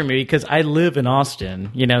hard for me because I live in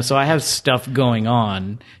Austin, so I have stuff going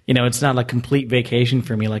on. It's not like complete vacation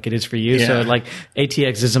for me like it is for you. Yeah. So like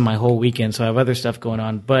ATX isn't my whole weekend, so I have other stuff going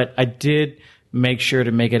on. But I did make sure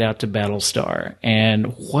to make it out to Battlestar.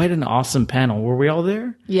 And what an awesome panel. Were we all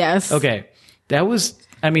there? Yes. Okay. That was,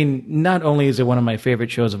 not only is it one of my favorite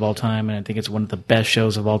shows of all time, and I think it's one of the best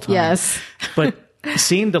shows of all time. Yes. But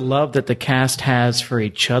seeing the love that the cast has for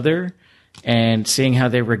each other, and seeing how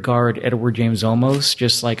they regard Edward James Olmos,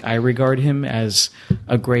 just like I regard him as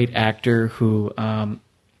a great actor who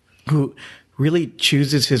really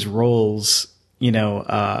chooses his roles,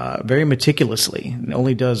 very meticulously,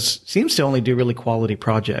 and seems to only do really quality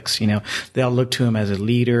projects. They all look to him as a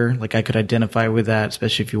leader. Like I could identify with that,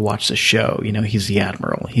 especially if you watch the show. He's the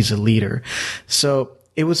admiral, he's a leader. So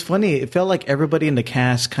it was funny. It felt like everybody in the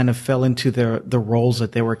cast kind of fell into the roles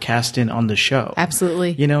that they were cast in on the show.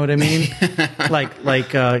 Absolutely. You know what I mean?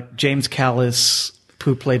 like James Callis,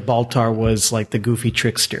 who played Baltar, was like the goofy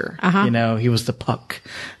trickster. Uh-huh. He was the Puck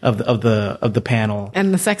of the panel.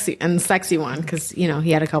 And the sexy one, because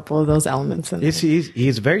he had a couple of those elements in there.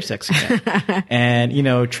 He's a very sexy guy. And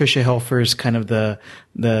Tricia Helfer's kind of the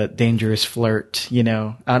dangerous flirt,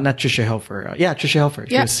 not Tricia Helfer. Tricia Helfer.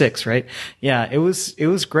 She was 6, right? Yeah, it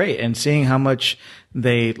was great. And seeing how much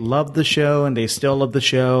they loved the show and they still love the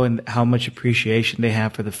show and how much appreciation they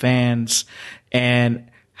have for the fans and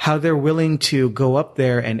how they're willing to go up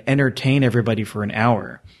there and entertain everybody for an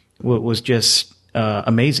hour was just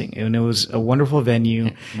amazing. And it was a wonderful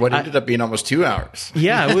venue. What ended up being almost 2 hours.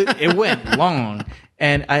 Yeah, it went long.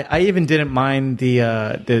 And I even didn't mind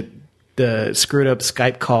the screwed up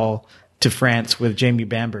Skype call to France with Jamie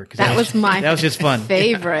Bamber. That was just fun.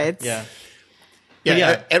 Favorite. Yeah.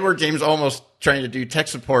 Edward James almost trying to do tech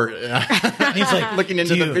support. He's like looking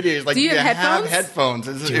into the video. He's like, do you have headphones?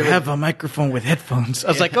 Do you have a microphone with headphones? I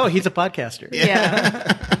was like, oh, he's a podcaster.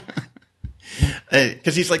 Yeah.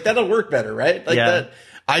 Because he's like, that'll work better, right? Like that.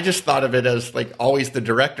 I just thought of it as like always the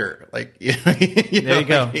director. Like, there you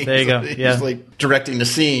go. Yeah. He's like directing the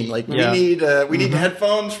scene. Like we need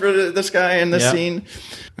headphones for this guy in this scene.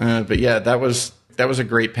 But yeah, that was a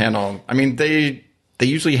great panel. They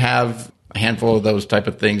usually have a handful of those type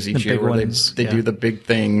of things each year where they do the big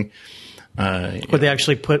thing. Where they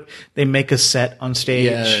actually they make a set on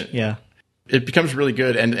stage. Yeah. It becomes really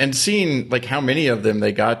good. And seeing like how many of them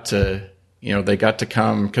they got to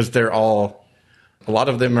come, because a lot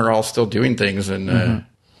of them are all still doing things, and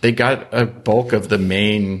they got a bulk of the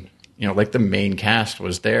main, like the main cast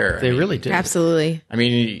was there. They really did. Absolutely.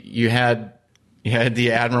 You had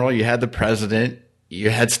the Admiral, you had the President, you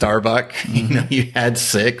had Starbuck, you had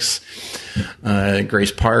Six,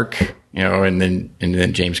 Grace Park, and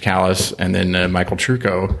then James Callis, and then Michael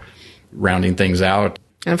Trucco rounding things out.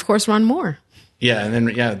 And of course, Ron Moore. Yeah, and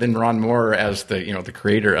then Ron Moore as the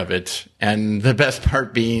creator of it, and the best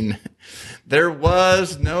part being there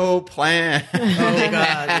was no plan. Oh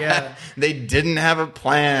God, yeah. They didn't have a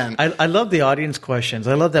plan. I love the audience questions.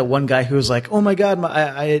 I love that one guy who was like, "Oh my God,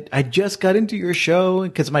 I just got into your show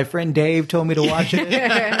because my friend Dave told me to watch it,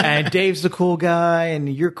 and Dave's the cool guy,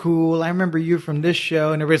 and you're cool. I remember you from this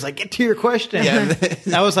show." And everybody's like, "Get to your question." Yeah.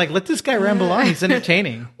 I was like, "Let this guy ramble on. He's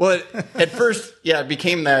entertaining." Well, at first, it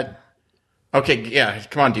became that. Okay, yeah,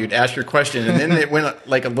 come on, dude, ask your question. And then it went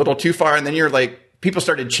like a little too far, and then you're like, people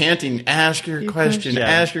started chanting, ask your question,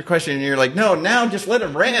 ask your question. And you're like, no, now just let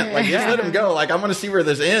him rant. Like, just let him go. Like, I want to see where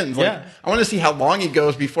this ends. Like, I want to see how long he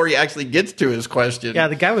goes before he actually gets to his question. Yeah,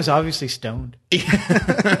 the guy was obviously stoned.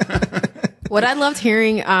 What I loved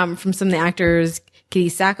hearing from some of the actors, Katie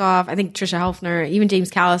Sackhoff, I think Tricia Helfner, even James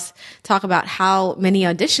Callis, talk about how many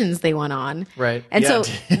auditions they went on. Right. And so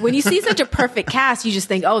when you see such a perfect cast, you just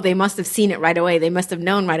think, oh, they must have seen it right away. They must have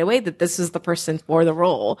known right away that this was the person for the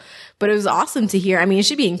role. But it was awesome to hear. It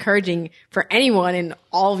should be encouraging for anyone in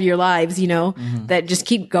all of your lives, that just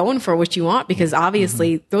keep going for what you want, because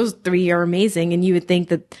obviously those 3 are amazing, and you would think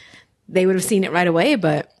that they would have seen it right away,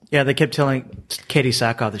 but... Yeah, they kept telling Katie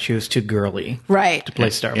Sackhoff that she was too girly to play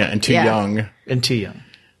Starbuck. Yeah, and too young. And too young.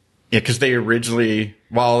 Yeah, because they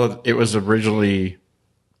while it was originally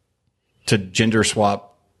to gender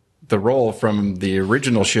swap the role from the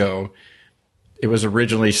original show, it was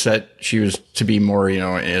originally set, she was to be more,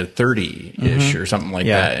 30-ish or something like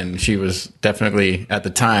that. And she was definitely, at the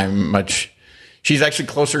time, much she's actually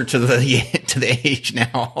closer to the age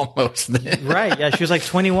now almost. Right. Yeah. She was like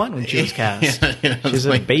 21 when she was cast. She's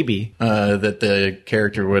a baby. That the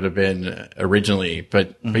character would have been originally.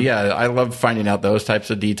 But yeah, I love finding out those types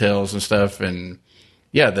of details and stuff. And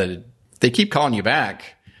yeah, they keep calling you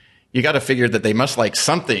back. You got to figure that they must like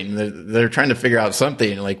something. They're trying to figure out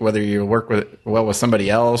something, like whether you work well with somebody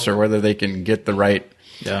else or whether they can get the right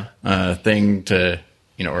thing to,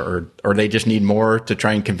 or they just need more to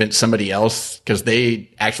try and convince somebody else because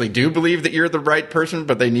they actually do believe that you're the right person,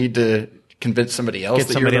 but they need to convince somebody else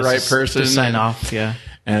that you're the right person. To sign off,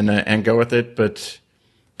 and go with it. But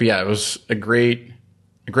yeah, it was a great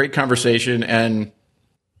conversation, and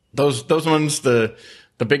those ones the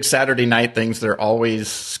big Saturday night things, they're always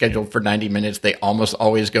scheduled for 90 minutes. They almost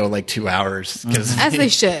always go like 2 hours. As they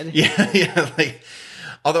should. Yeah.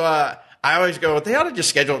 Although I always go, they ought to just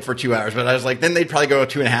schedule it for 2 hours. But I was like, then they'd probably go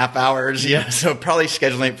 2.5 hours. Yeah. So probably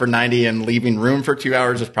scheduling it for 90 and leaving room for 2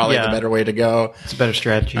 hours is probably the better way to go. It's a better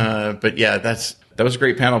strategy. But yeah, that was a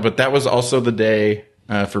great panel. But that was also the day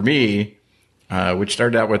for me, which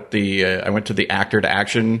started out with I went to the Actor to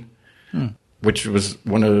Action, which was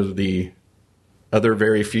one of the other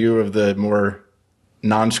very few of the more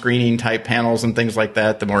non-screening type panels and things like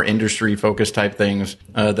that, the more industry focused type things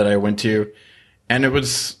that I went to. And it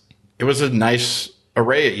was a nice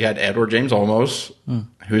array. You had Edward James Olmos,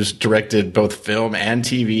 who's directed both film and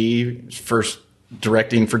TV. His first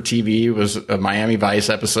directing for TV was a Miami Vice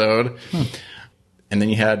episode. And then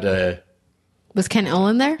you had... was Ken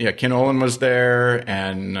Olin there? Yeah, Ken Olin was there,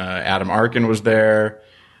 and Adam Arkin was there.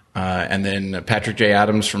 And then Patrick J.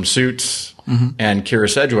 Adams from Suits, and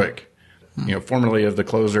Kira Sedgwick, formerly of The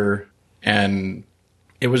Closer. And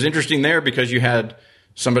it was interesting there because you had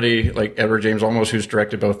somebody like Edward James Olmos, who's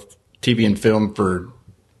directed both TV and film for a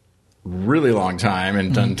really long time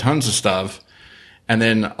and done tons of stuff. And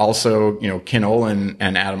then also, Ken Olin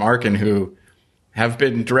and Adam Arkin, who have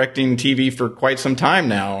been directing TV for quite some time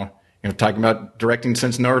now. Talking about directing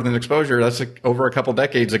since Northern Exposure, that's over a couple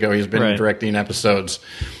decades ago. He's been directing episodes.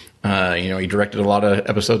 He directed a lot of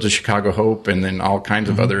episodes of Chicago Hope, and then all kinds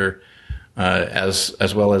of other,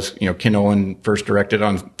 as well as Ken Olin first directed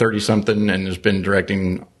on 30-something, and has been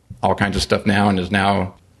directing all kinds of stuff now, and is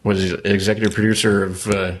now executive producer of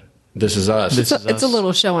This Is Us. It's a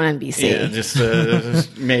little show on NBC. Yeah,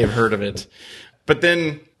 just may have heard of it. But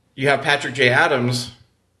then you have Patrick J. Adams,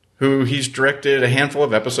 who he's directed a handful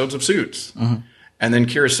of episodes of Suits. And then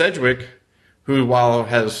Kira Sedgwick, who while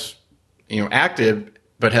has, acted,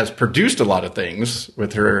 but has produced a lot of things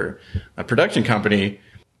with her production company,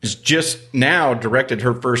 is just now directed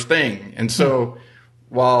her first thing. And so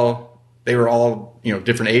while they were all,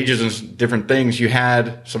 different ages and different things, you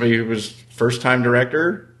had somebody who was first-time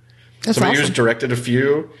director, somebody who's directed a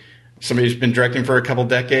few, somebody who's been directing for a couple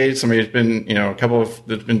decades, somebody who's been,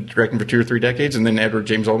 that's been directing for 2 or 3 decades, and then Edward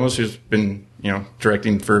James Olmos, who's been,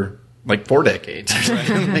 directing for like 4 decades or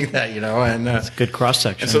something like that, and it's a good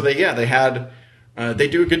cross-section. And so they had, they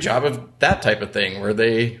do a good job of that type of thing where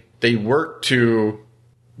they work to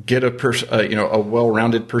get a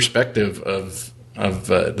well-rounded perspective of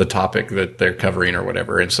the topic that they're covering or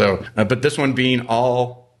whatever. And so, but this one being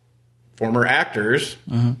all former actors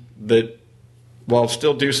that, while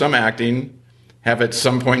still do some acting, have at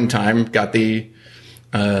some point in time got the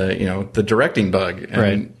directing bug.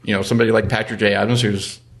 And, somebody like Patrick J. Adams,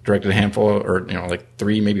 who's directed a handful or, like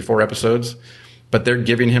 3, maybe 4 episodes, but they're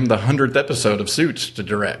giving him the 100th episode of Suits to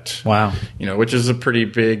direct. Wow. Which is a pretty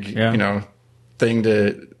big, thing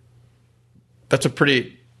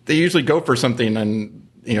they usually go for something and,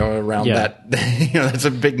 around that, that's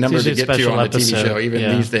a big number to get to on a TV show,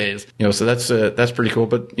 even these days. So that's pretty cool.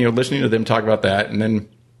 But, listening to them talk about that, and then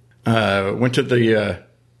went to the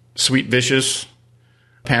Sweet Vicious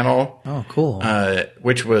panel. Oh, cool.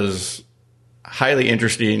 Which was highly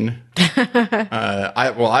interesting.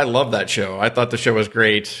 I love that show. I thought the show was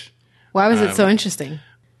great. Why was it so interesting?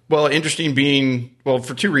 Well, interesting being, for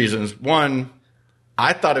 2 reasons. One,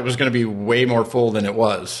 I thought it was going to be way more full than it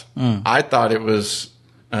was. I thought it was,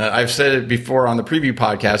 I've said it before on the preview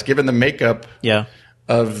podcast, given the makeup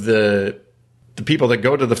of the people that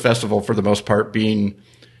go to the festival for the most part being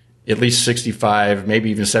at least 65,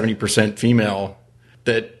 maybe even 70% female,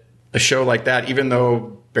 that a show like that, even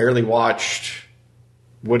though barely watched,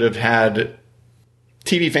 would have had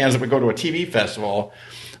TV fans that would go to a TV festival.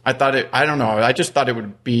 I just thought it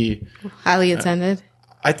would be highly attended.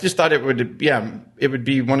 I just thought it would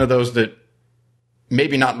be one of those that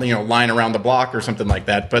maybe not, lying around the block or something like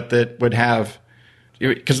that, but that would have,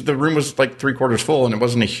 because the room was like 3/4 full and it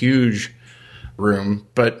wasn't a huge room,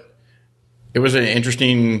 but it was an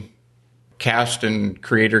interesting cast and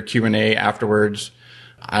creator Q&A afterwards.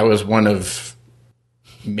 I was one of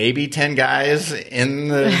maybe 10 guys in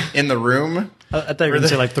the room. I thought you were going to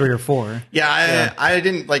say like 3 or 4. Yeah, I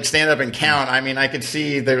didn't like stand up and count. I mean, I could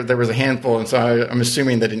see there was a handful, and so I'm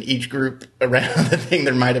assuming that in each group around the thing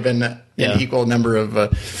there might have been an equal number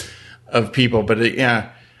of people. But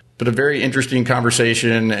but a very interesting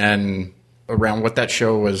conversation and around what that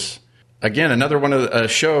show was. Again, another one of a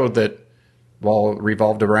show that, while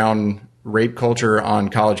revolved around rape culture on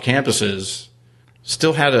college campuses,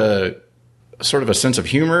 still had a sort of a sense of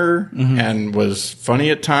humor and was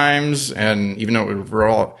funny at times. And even though we were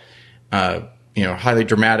all, highly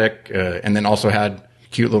dramatic, and then also had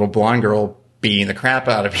cute little blonde girl beating the crap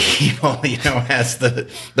out of people, as the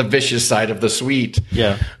vicious side of the sweet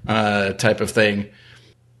type of thing.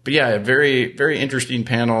 But yeah, a very, very interesting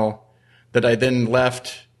panel that I then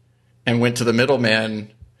left and went to the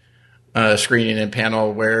Middleman screening and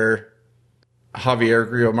panel where Javier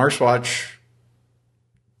Grillo-Marschwatch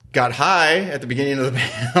got high at the beginning of the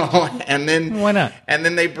panel, and then why not? And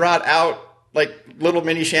then they brought out like little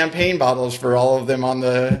mini champagne bottles for all of them on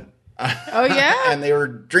the. Oh yeah, and they were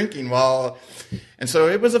drinking while, and so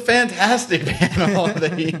it was a fantastic panel.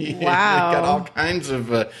 They got all kinds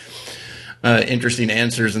of interesting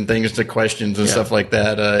answers and things to questions and stuff like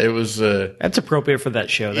that. It was that's appropriate for that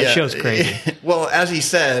show. That show's crazy. Well, as he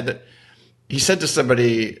said to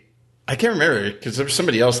somebody. I can't remember because there was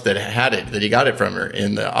somebody else that had it, that he got it from her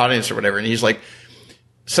in the audience or whatever. And he's like,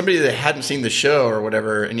 somebody that hadn't seen the show or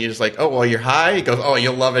whatever. And he's like, oh, well, you're high? He goes, oh,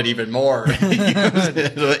 you'll love it even more.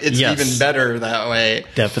 It's even better that way.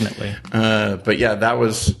 Definitely. But yeah, that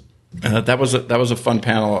was a fun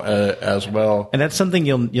panel as well. And that's something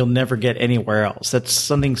you'll never get anywhere else. That's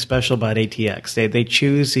something special about ATX. They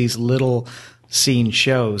choose these little scene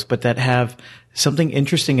shows, but that have something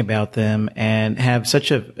interesting about them and have such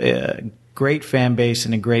a great fan base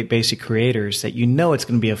and a great base of creators that it's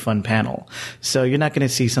going to be a fun panel. So you're not going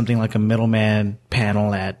to see something like a Middleman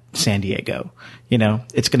panel at San Diego.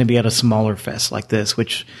 It's going to be at a smaller fest like this,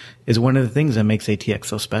 which is one of the things that makes ATX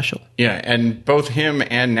so special. Yeah, and both him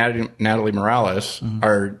and Natalie Morales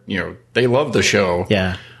are, they love the show.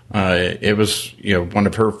 Yeah. It was, one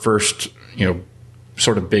of her first,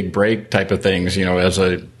 sort of big break type of things, as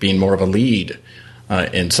being more of a lead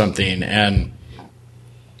in something, and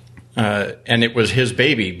it was his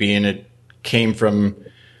baby, being it came from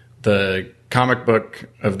the comic book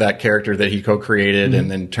of that character that he co-created and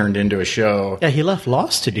then turned into a show. Yeah, he left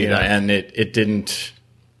Lost to do that, and it didn't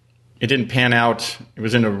pan out. It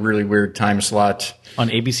was in a really weird time slot on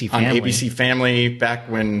ABC Family. On ABC Family, back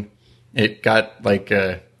when it got like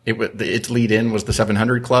its lead in was the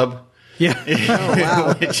 700 Club. Yeah. Oh,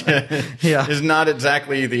 wow. Which is not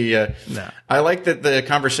exactly the... No. I like that the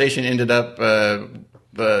conversation ended up...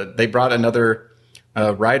 they brought another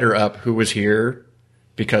writer up who was here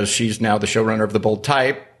because she's now the showrunner of The Bold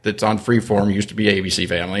Type that's on Freeform, used to be ABC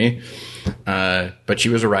Family. But she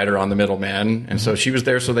was a writer on The Middleman, and so she was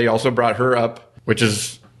there, so they also brought her up, which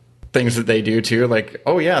is things that they do too. Like,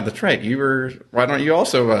 oh yeah, that's right. Why don't you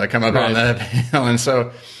also come up on that panel? And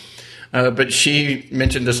so... but she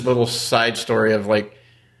mentioned this little side story of like,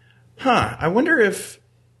 I wonder if,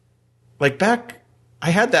 like back, I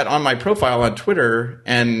had that on my profile on Twitter,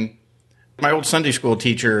 and my old Sunday school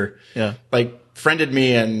teacher, like friended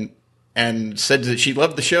me and said that she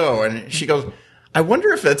loved the show, and she goes, I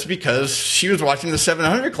wonder if that's because she was watching the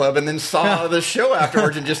 700 Club and then saw the show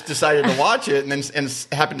afterwards and just decided to watch it, and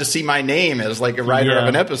happened to see my name as like a writer of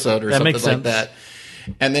an episode or something like that.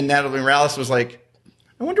 And then Natalie Morales was like,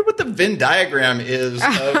 I wonder what the Venn diagram is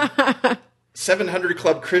of 700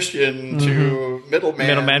 Club Christian to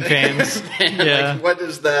Middleman fans. Like, what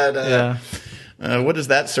is that? What is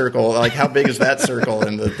that circle? Like, how big is that circle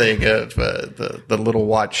in the thing of the little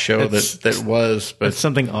watch show that was? But it's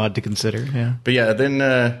something odd to consider. Yeah.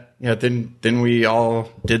 But then we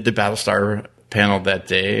all did the Battlestar panel that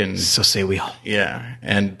day, and so say we all. Yeah,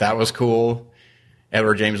 and that was cool.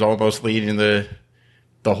 Edward James almost leading the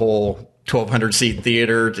whole 1,200 seat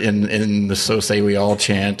theater in the "So Say We All"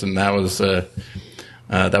 chant, and that was a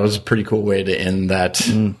pretty cool way to end that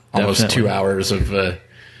almost 2 hours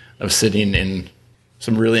of sitting in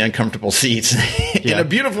some really uncomfortable seats in a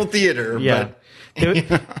beautiful theater. Yeah,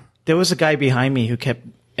 but, there was a guy behind me who kept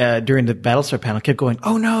during the Battlestar panel kept going,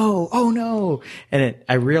 "Oh no!" And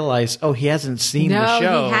I realized, he hasn't seen the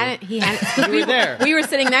show. He hadn't. You were there. We were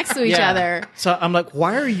sitting next to each other. So I'm like,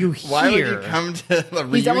 "Why are you here? Why would you come to the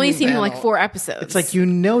reunion He's only seen panel? like 4 episodes. It's like, you're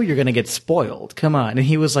going to get spoiled. Come on." And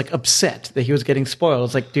he was like upset that he was getting spoiled.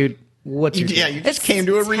 It's like, dude, What's your you just came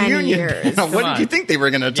to a 10 reunion. years. What did you think they were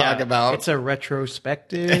going to talk Yeah, about? It's a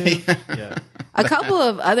retrospective. Yeah. A couple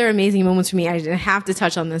of other amazing moments for me. I have to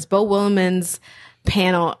touch on this. Bo Williman's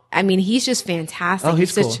panel. I mean, he's just fantastic. Oh,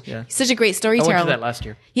 he's cool. Such, Yeah. he's such a great I storyteller. went to that last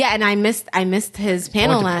year. Yeah, and I missed his I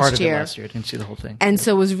panel went to part last of year. it last year. I didn't see the whole thing. And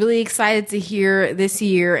so was really excited to hear this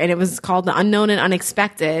year, and it was called The Unknown and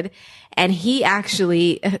Unexpected. And he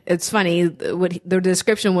actually, it's funny, what the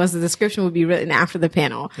description would be written after the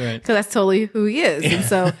panel. Right. Because that's totally who he is. And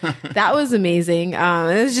so that was amazing. It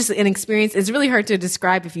was just an experience. It's really hard to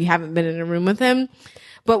describe if you haven't been in a room with him.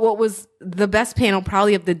 But what was the best panel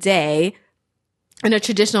probably of the day, in a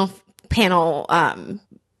traditional panel,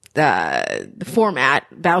 the format,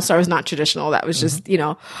 Battlestar was not traditional. That was just,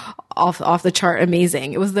 off the chart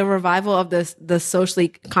amazing. It was the revival of the socially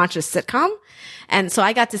conscious sitcom. And so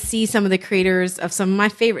I got to see some of the creators of some of my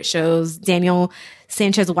favorite shows, Daniel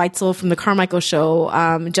Sanchez Weitzel from The Carmichael Show,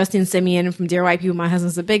 Justin Simeon from Dear White People, my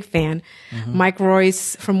husband's a big fan, Mike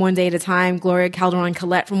Royce from One Day at a Time, Gloria Calderon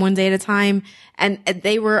Collette from One Day at a Time. And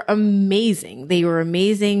they were amazing.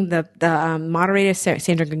 The moderator,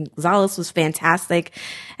 Sandra Gonzalez, was fantastic.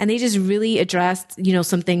 And they just really addressed,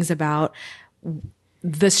 some things about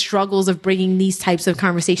the struggles of bringing these types of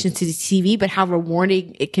conversations to the TV, but how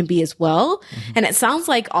rewarding it can be as well. And it sounds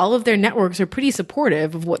like all of their networks are pretty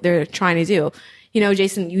supportive of what they're trying to do.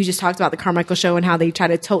 Jason, you just talked about The Carmichael Show and how they try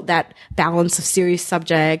to tote that balance of serious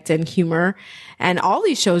subject and humor. And all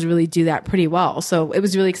these shows really do that pretty well. So it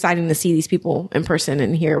was really exciting to see these people in person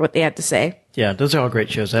and hear what they had to say. Yeah, those are all great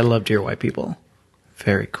shows. I love Dear White People.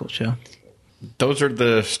 Very cool show. Those are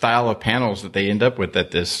the style of panels that they end up with at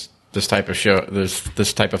this type of show,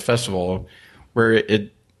 this type of festival, where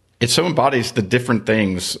it so embodies the different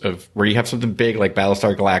things of where you have something big like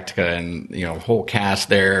Battlestar Galactica and whole cast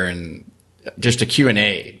there and just a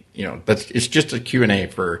Q&A. It's just a Q&A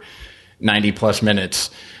for 90 plus minutes.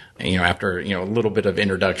 After a little bit of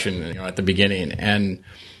introduction at the beginning,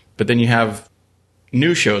 but then you have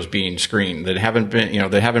new shows being screened that haven't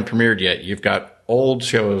premiered yet. You've got old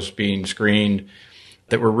shows being screened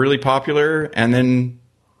that were really popular, and then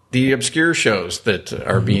the obscure shows that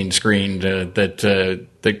are being screened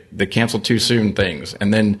that canceled too soon things.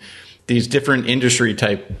 And then these different industry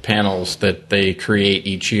type panels that they create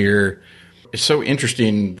each year. It's so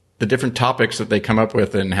interesting, the different topics that they come up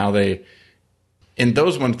with and how in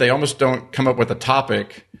those ones, they almost don't come up with a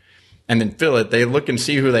topic and then fill it. They look and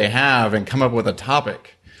see who they have and come up with a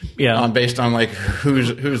topic. Yeah. Based on like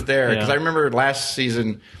who's there. Because I remember last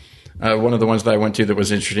season, one of the ones that I went to that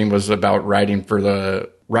was interesting was about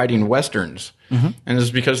writing Westerns. And it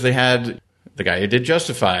was because they had the guy who did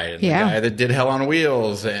Justified, and the guy that did Hell on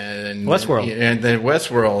Wheels, and Westworld, and then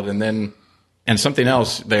Westworld, and something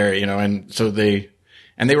else there, and so they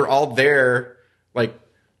were all there, like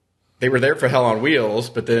they were there for Hell on Wheels,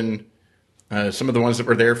 but then some of the ones that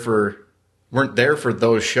were there weren't there for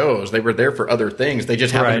those shows. They were there for other things. They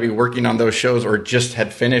just happened to be working on those shows or just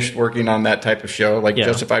had finished working on that type of show. Like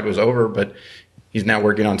Justified was over, but he's now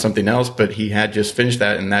working on something else, but he had just finished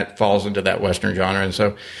that, and that falls into that Western genre. And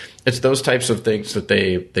so it's those types of things that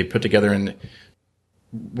they put together. And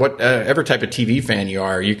whatever type of TV fan you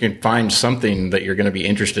are, you can find something that you're going to be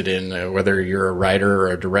interested in, whether you're a writer or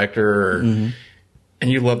a director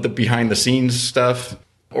and you love the behind the scenes stuff,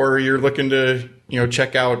 or you're looking to,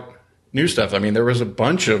 check out new stuff. I mean, there was a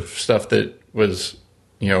bunch of stuff that was,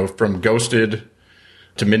 from Ghosted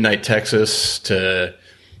to Midnight Texas to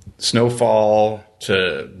Snowfall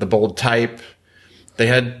to The Bold Type. They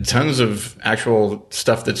had tons of actual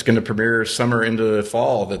stuff that's going to premiere summer into the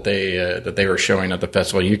fall that they were showing at the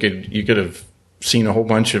festival. You could have seen a whole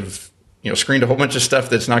bunch of, screened a whole bunch of stuff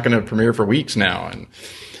that's not going to premiere for weeks now.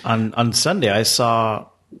 And on Sunday, I saw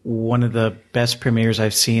one of the best premieres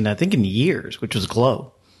I've seen, I think, in years, which was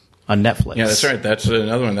Glow on Netflix. Yeah, that's right. That's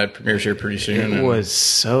another one that premieres here pretty soon. It was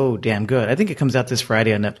so damn good. I think it comes out this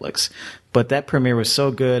Friday on Netflix. But that premiere was so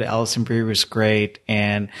good. Alison Brie was great.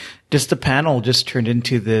 And just the panel just turned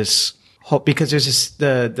into this whole, because there's this,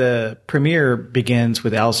 the premiere begins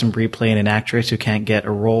with Alison Brie playing an actress who can't get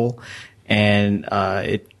a role. And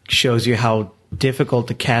it shows you how difficult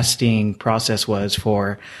the casting process was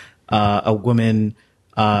for a woman,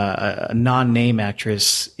 a non-name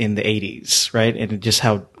actress in the 80s, right? And just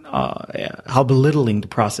how belittling the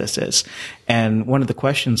process is. And one of the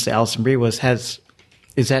questions to Alison Brie was,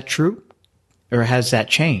 is that true? Or has that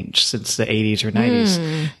changed since the 80s or 90s?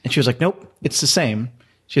 And she was like, nope, it's the same.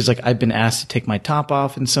 She was like, I've been asked to take my top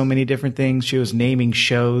off in so many different things. She was naming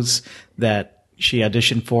shows that she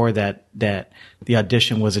auditioned for that the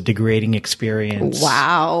audition was a degrading experience.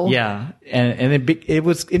 Wow. Yeah. And it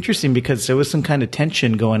was interesting because there was some kind of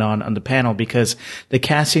tension going on the panel because the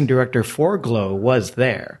casting director for Glow was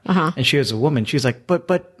there. And she was a woman. She was like,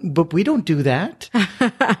 but we don't do that.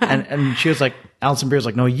 and she was like, Alison Brie was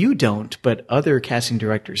like, no, you don't, but other casting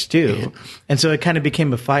directors do. And so it kind of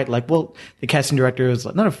became a fight. Like, well, the casting director was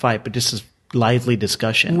like, not a fight, but just a lively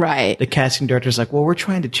discussion. Right. The casting director's like, well, we're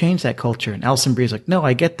trying to change that culture. And Alison Brie's like, no,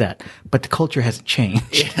 I get that, but the culture hasn't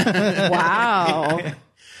changed. Wow.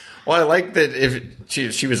 Well, I like that if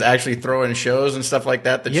she was actually throwing shows and stuff like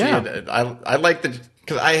that. She had, I like that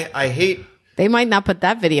because I hate. They might not put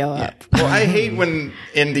that video up. Well, I hate when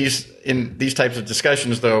in these types of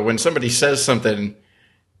discussions though, when somebody says something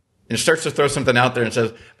and starts to throw something out there and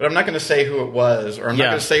says, but I'm not going to say who it was, or I'm not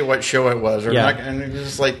going to say what show it was, or and it's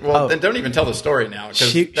just like, well, then don't even tell the story now.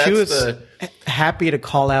 She was happy to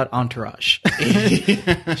call out Entourage.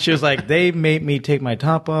 She was like, they made me take my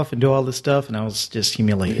top off and do all this stuff, and I was just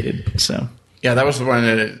humiliated. So yeah, that was the one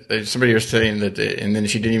that somebody was saying that, and then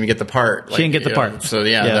she didn't even get the part. She didn't get the part. So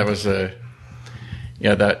that was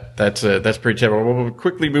that's pretty terrible. We'll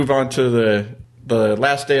quickly move on to the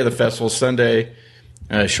last day of the festival, Sunday.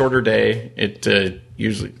 Shorter day.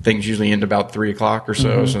 Things usually end about 3:00 or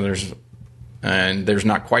so. So there's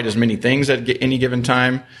not quite as many things at any given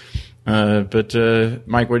time. But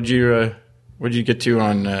Mike, what did you get to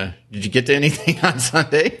on? Did you get to anything on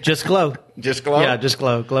Sunday? Just Glow. Just Glow. Yeah, just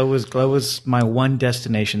Glow. Glow was my one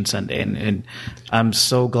destination Sunday, and I'm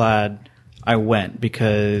so glad I went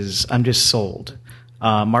because I'm just sold.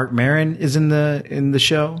 Mark Maron is in the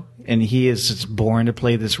show. And he is just born to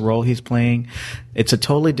play this role he's playing. It's a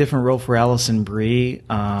totally different role for Alison Brie.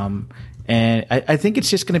 And I think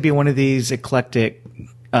it's just going to be one of these eclectic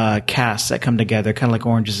casts that come together, kind of like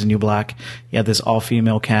Orange is the New Black. You have this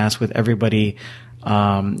all-female cast with everybody,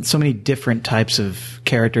 so many different types of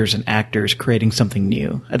characters and actors creating something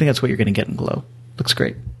new. I think that's what you're going to get in Glow. Looks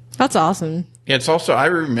great. That's awesome. Yeah, it's also, I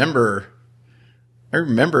remember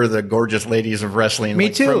the gorgeous ladies of wrestling.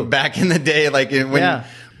 Me too. From back in the day,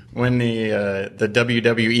 when the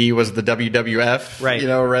WWE was the WWF, right?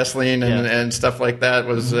 Wrestling and stuff like that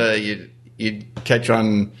was you'd catch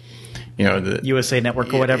on, the USA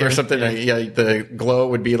Network or whatever or something. The Glow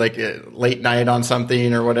would be like late night on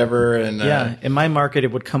something or whatever. And in my market,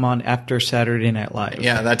 it would come on after Saturday Night Live.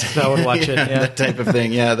 Yeah, so I would watch it. Yeah. That type of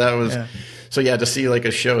thing. Yeah, that was. Yeah. So to see like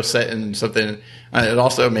a show set in something, it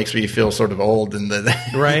also makes me feel sort of old, and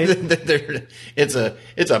right. It's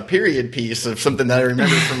a period piece of something that I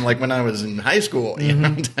remember from like when I was in high school,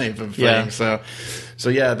 type of thing. Yeah. So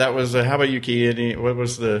yeah, that was. How about you, Kei? What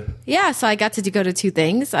was the? Yeah, so I got to go to two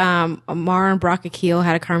things. Mara and Brock Akil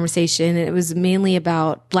had a conversation, and it was mainly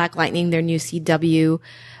about Black Lightning, their new CW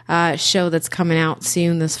show that's coming out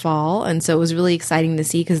soon this fall. And so it was really exciting to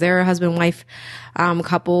see because they're a husband-wife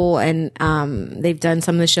couple, and they've done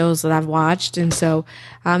some of the shows that I've watched. And so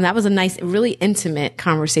that was a nice, really intimate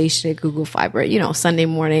conversation at Google Fiber. Sunday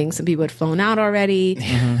morning, some people had flown out already,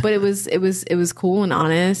 but it was cool and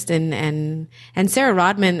honest. And Sarah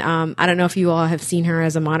Rodman, I don't know if you all have seen her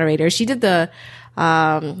as a moderator. She did the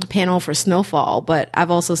panel for Snowfall, but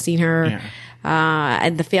I've also seen her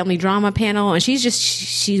at the family drama panel, and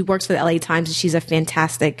she works for the LA Times, and she's a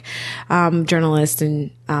fantastic journalist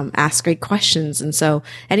and asks great questions. And so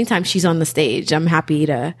anytime she's on the stage, I'm happy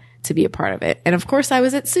to be a part of it. And of course, I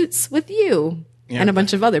was at Suits with you and a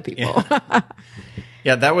bunch of other people.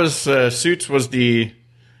 Yeah, that was Suits was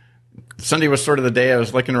Sunday was sort of the day I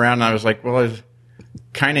was looking around, and I was like, well, I was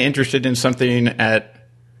kind of interested in something at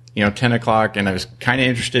 10 o'clock, and I was kind of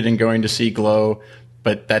interested in going to see Glow.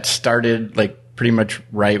 But that started like pretty much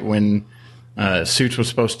right when Suits was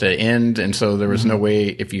supposed to end, and so there was no way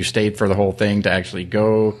if you stayed for the whole thing to actually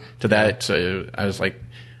go to that. So I was like,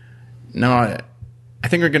 no, I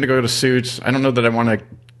think we're going to go to Suits. I don't know that I want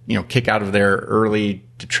to, kick out of there early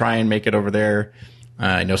to try and make it over there.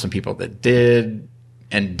 I know some people that did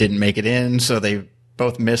and didn't make it in, so they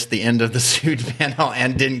both missed the end of the Suits panel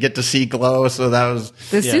and didn't get to see Glow. So that was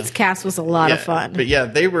the Suits cast was a lot of fun. But yeah,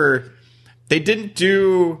 They didn't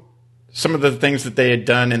do some of the things that they had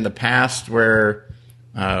done in the past where,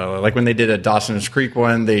 like when they did a Dawson's Creek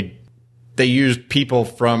one, they used people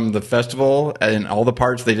from the festival and all the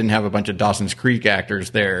parts. They didn't have a bunch of Dawson's Creek actors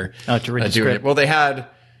there to read the script. It. Well, they had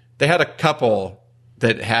a couple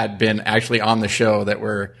that had been actually on the show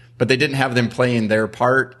but they didn't have them playing their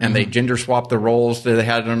part, and they gender swapped the roles. They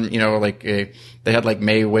had them, they had like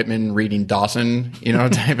Mae Whitman reading Dawson,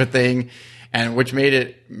 type of thing. And which made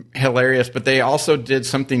it hilarious, but they also did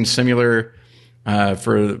something similar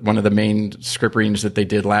for one of the main script readings that they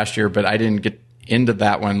did last year. But I didn't get into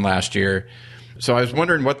that one last year. So I was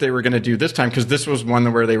wondering what they were going to do this time, because this was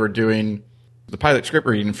one where they were doing the pilot script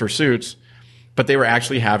reading for Suits, but they were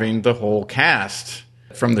actually having the whole cast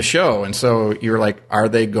from the show. And so you were like, are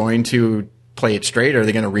they going to play it straight? Are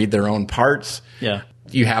they going to read their own parts? Yeah.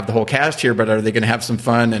 You have the whole cast here, but are they going to have some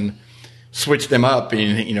fun and switch them up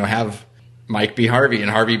and, have Mike be Harvey and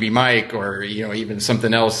Harvey be Mike, or, even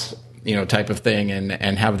something else, type of thing,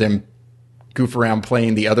 and have them goof around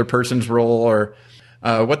playing the other person's role? Or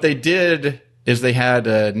what they did is they had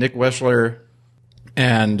Nick Wessler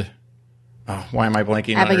and why am I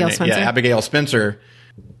blanking on her name? Spencer. Yeah, Abigail Spencer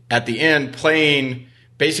at the end playing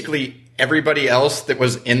basically everybody else that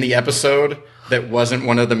was in the episode that wasn't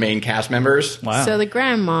one of the main cast members. Wow. So the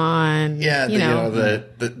grandma and,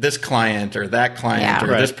 this client or that client or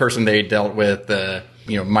right. this person they dealt with,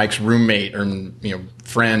 Mike's roommate or,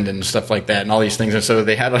 friend and stuff like that and all these things. And so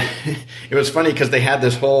they had, it was funny because they had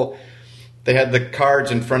the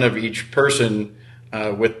cards in front of each person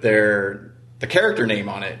with the character name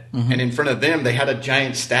on it. Mm-hmm. And in front of them, they had a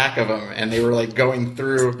giant stack of them, and they were like going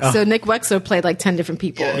through. Oh. So Nick Wexler played like 10 different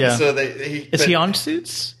people. Yeah. So is he on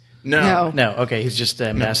Suits? No. Okay, he's just the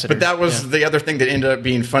ambassador. But that was the other thing that ended up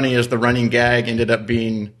being funny, is the running gag ended up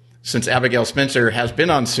being, since Abigail Spencer has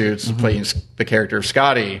been on Suits, mm-hmm. playing the character of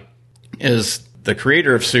Scotty, is the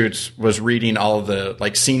creator of Suits was reading all of the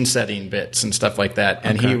like scene setting bits and stuff like that,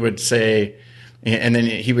 and he would say, and then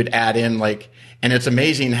he would add in like, and it's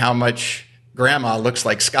amazing how much Grandma looks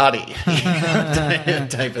like Scotty,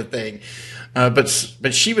 type of thing. But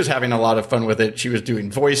she was having a lot of fun with it. She was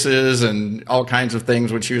doing voices and all kinds of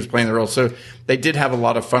things when she was playing the role. So they did have a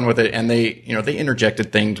lot of fun with it, and they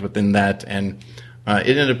interjected things within that, and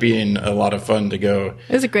it ended up being a lot of fun to go.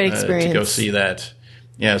 It was a great experience to go see that.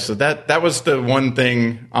 Yeah, so that was the one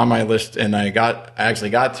thing on my list, and I actually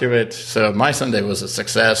got to it. So my Sunday was a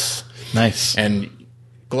success. Nice. And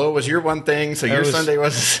Glow was your one thing, so your Sunday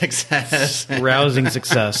was a success. Rousing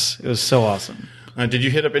success. It was so awesome. Did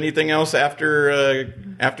you hit up anything else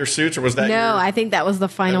after Suits, or was that? No, I think that was the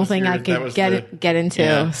final thing I could get into.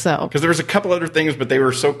 Yeah. So because there was a couple other things, but they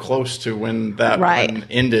were so close to when that one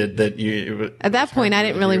ended that at that point I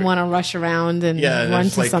didn't really want to rush around and run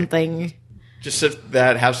to something. Just sit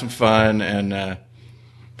that, have some fun, and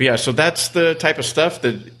but yeah. So that's the type of stuff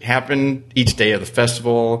that happened each day of the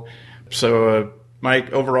festival. So.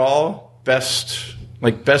 Mike, overall, best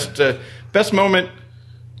moment,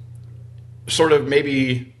 sort of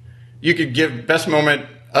maybe you could give best moment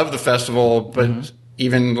of the festival, but mm-hmm.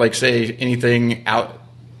 even like say anything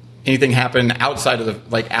happened outside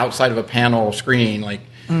of a panel screening, like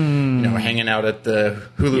hanging out at the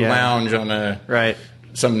Hulu Lounge on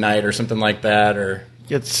some night or something like that. Or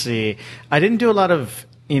let's see, I didn't do a lot of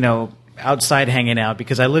outside hanging out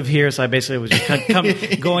because I live here, so I basically was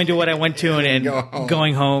just going to what I went to and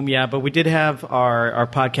going home. Yeah, but we did have our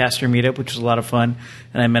podcaster meetup, which was a lot of fun,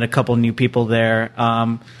 and I met a couple new people there.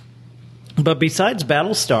 But besides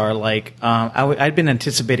Battlestar, I'd been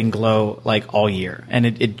anticipating Glow like all year, and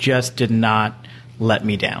it just did not let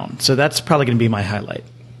me down. So that's probably going to be my highlight.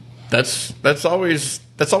 That's always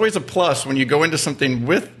a plus when you go into something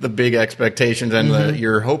with the big expectations and mm-hmm.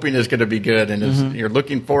 You're hoping is going to be good and mm-hmm. you're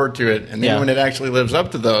looking forward to it, and then when it actually lives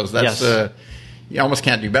up to those, that's you almost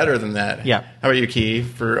can't do better than that. Yeah. How about you, Kei,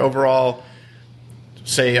 for overall,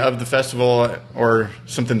 say, of the festival or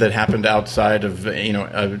something that happened outside of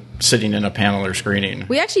sitting in a panel or screening?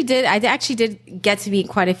 I actually did get to meet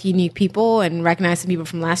quite a few new people and recognize some people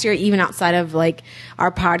from last year, even outside of like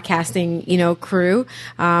our podcasting crew.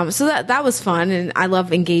 So that was fun, and I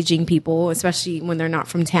love engaging people, especially when they're not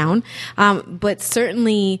from town. But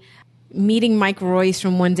certainly meeting Mike Royce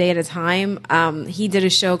from One Day at a Time. He did a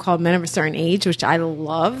show called Men of a Certain Age, which I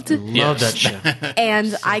loved. Love that show.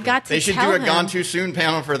 And I got to They should do a Gone Too Soon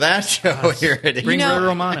panel for that show here at Bring Ray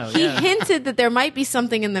Romano. He hinted that there might be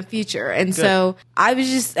something in the future. And so I was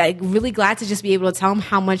just really glad to just be able to tell him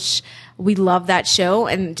how much we love that show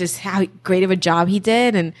and just how great of a job he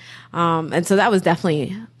did. And so that was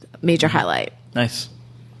definitely a major highlight. Nice.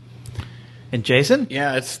 And Jason?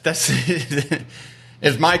 Yeah, that's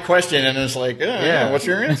it's my question, and it's like, what's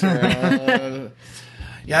your answer? I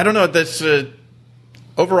don't know. That's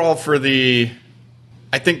overall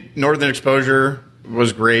I think Northern Exposure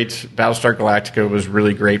was great. Battlestar Galactica was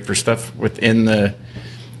really great for stuff within the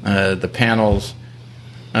panels.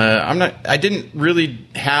 I didn't really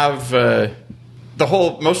have a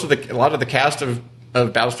lot of the cast of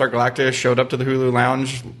Battlestar Galactica showed up to the Hulu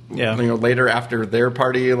Lounge. Yeah. Later after their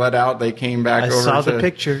party let out, they came back over. I saw the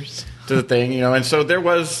pictures. To the thing, and so there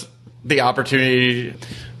was the opportunity,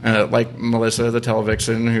 like Melissa, the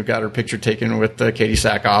televixen, who got her picture taken with Katie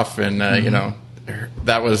Sackhoff, and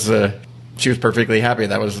that was she was perfectly happy.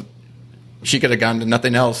 That was she could have gone to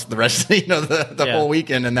nothing else the rest the whole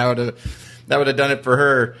weekend, and that would have done it for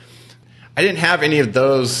her. I didn't have any of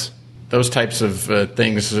those types of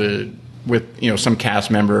things with some cast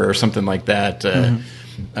member or something like that.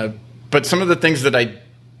 But some of the things that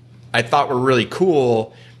I thought were really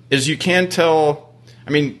cool is you can tell. I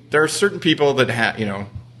mean, there are certain people that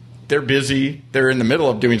they're busy, they're in the middle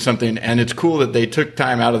of doing something, and it's cool that they took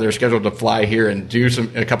time out of their schedule to fly here and do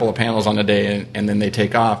a couple of panels on a day, and then they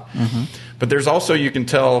take off. But there's also, you can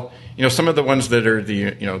tell, some of the ones that are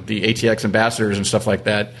the ATX ambassadors and stuff like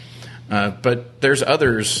that. But there's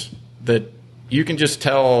others that you can just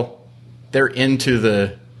tell they're into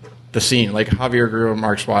the scene, like Javier Guerrero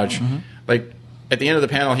Markswatch. Like at the end of the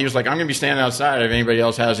panel, he was like, "I'm going to be standing outside if anybody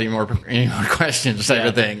else has any more questions," type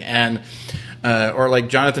of thing. And or like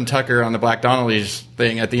Jonathan Tucker on the Black Donnellys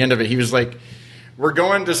thing. At the end of it, he was like, "We're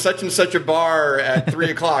going to such and such a bar at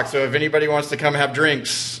 3:00, so if anybody wants to come have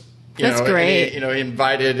drinks." That's great. And he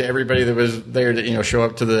invited everybody that was there to show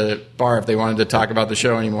up to the bar if they wanted to talk about the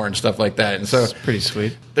show anymore and stuff like that. And so it's pretty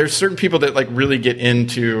sweet. There's certain people that like really get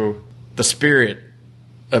into the spirit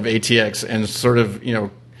of ATX and sort of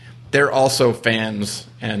they're also fans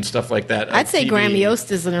and stuff like that. I'd say Graham Yost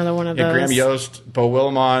is another one of those. Graham Yost, Bo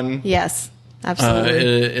Willimon. Yes,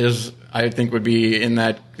 absolutely. Is I think would be in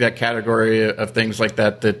that category of things like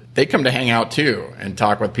that they come to hang out too and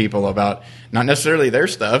talk with people about not necessarily their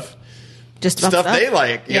stuff. Just stuff they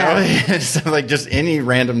like, stuff like just any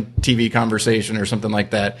random TV conversation or something like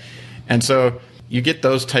that. And so you get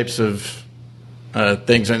those types of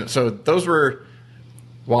things. And so those were,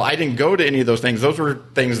 while I didn't go to any of those things, those were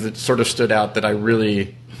things that sort of stood out that I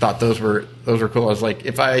really thought those were cool. I was like,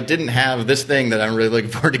 if I didn't have this thing that I'm really looking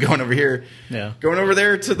forward to going over here, going over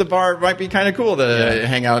there to the bar might be kind of cool to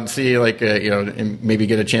hang out and see, like, and maybe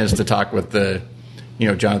get a chance to talk with the,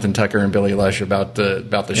 Jonathan Tucker and Billy Lush about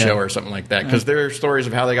the show or something like that. Because their stories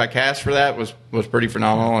of how they got cast for that was pretty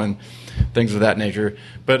phenomenal and things of that nature.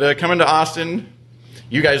 But coming to Austin,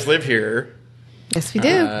 you guys live here. Yes, we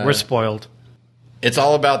do. We're spoiled. It's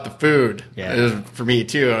all about the food for me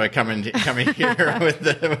too. Coming here with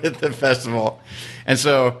the festival, and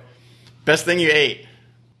so best thing you ate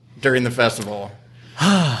during the festival.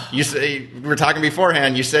 You say we were talking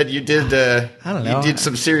beforehand. You said you did. I don't know. You did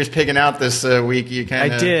some serious pigging out this week.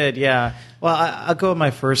 I did, yeah. Well, I'll go with my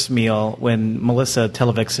first meal when Melissa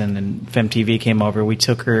Televixen and FemTV came over. We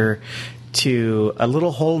took her to a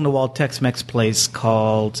little hole-in-the-wall Tex-Mex place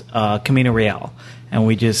called Camino Real, and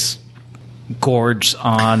we just gorged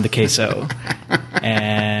on the queso,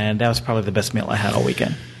 and that was probably the best meal I had all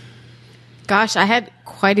weekend. Gosh, I had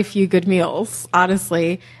quite a few good meals,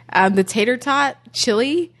 honestly. The tater tot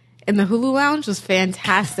chili in the Hulu Lounge was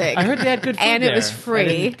fantastic. I heard they had good food and there. It was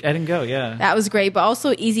free. I didn't go, yeah. That was great, but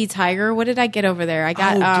also Easy Tiger. What did I get over there? I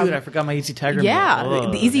got dude, I forgot my Easy Tiger meal. Yeah,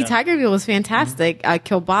 the Easy Tiger meal was fantastic.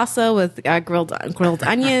 Kielbasa with grilled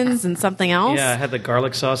onions and something else. Yeah, I had the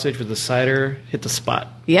garlic sausage with the cider. Hit the spot.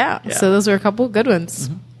 Yeah, so those were a couple of good ones.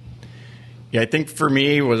 Mm-hmm. Yeah, I think for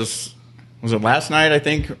me was it last night, I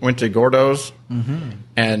think, went to Gordo's.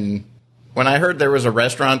 And when I heard there was a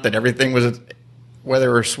restaurant that everything was, whether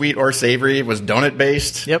it was sweet or savory, was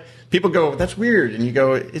donut-based. Yep. People go, that's weird. And you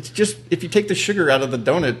go, it's just, if you take the sugar out of the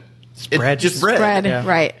donut, it's just bread. Bread,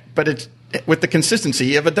 right. But it's with the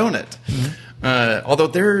consistency of a donut. Although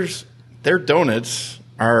their donuts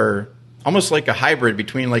are almost like a hybrid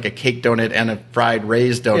between like a cake donut and a fried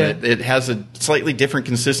raised donut. It has a slightly different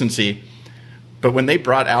consistency. But when they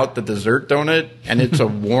brought out the dessert donut, and it's a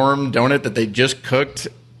warm donut that they just cooked,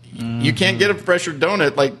 you can't get a fresher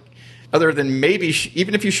donut, like, other than maybe,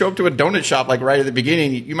 even if you show up to a donut shop, like, right at the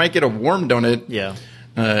beginning, you might get a warm donut. Yeah.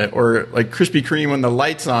 Or, like, Krispy Kreme when the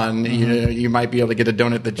light's on, you might be able to get a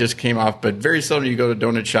donut that just came off. But very seldom you go to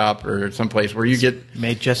a donut shop or someplace where you get...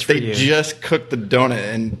 Made just for you. They just cooked the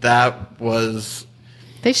donut, and that was...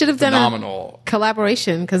 They should have done phenomenal. A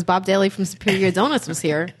collaboration because Bob Daly from Superior Donuts was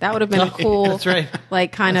here. That would have been a cool, that's right.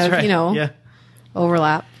 like kind of,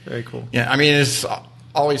 overlap. Very cool. Yeah, I mean, it's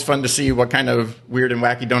always fun to see what kind of weird and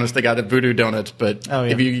wacky donuts they got at Voodoo Donuts. But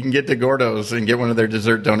if you can get to Gordo's and get one of their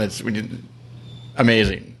dessert donuts,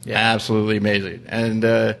 amazing. Yeah. Absolutely amazing. And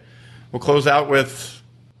we'll close out with,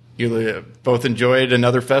 you both enjoyed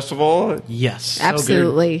another festival. Yes.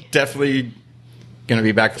 Absolutely. So definitely going to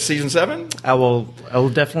be back for season 7? I will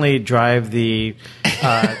definitely drive the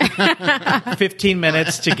 15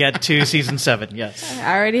 minutes to get to season 7. Yes.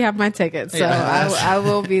 I already have my ticket, so I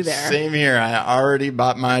will be there. Same here. I already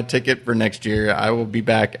bought my ticket for next year. I will be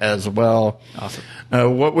back as well. Awesome.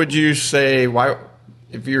 What would you say, why,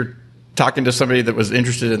 if you're talking to somebody that was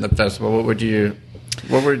interested in the festival, what would you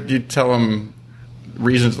tell them?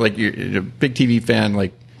 Reasons, like you're a big TV fan,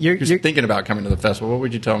 like you're thinking about coming to the festival. What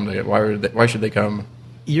would you tell them? Why should they come?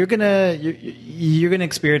 You're gonna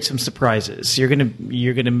experience some surprises. You're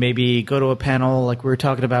gonna maybe go to a panel like we were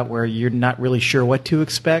talking about where you're not really sure what to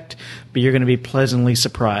expect, but you're gonna be pleasantly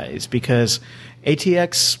surprised because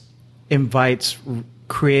ATX invites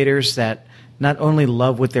creators that not only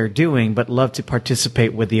love what they're doing, but love to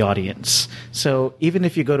participate with the audience. So even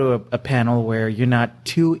if you go to a panel where you're not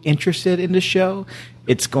too interested in the show,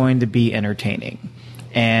 it's going to be entertaining.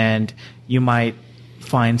 And you might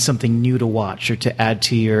find something new to watch or to add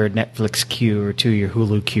to your Netflix queue or to your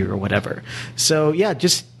Hulu queue or whatever. So yeah,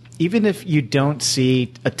 just even if you don't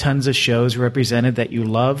see tons of shows represented that you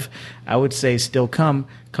love, I would say still come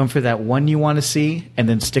for that one you want to see, and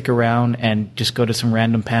then stick around and just go to some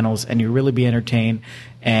random panels, and you'll really be entertained,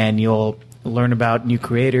 and you'll learn about new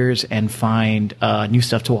creators and find new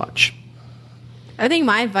stuff to watch. I think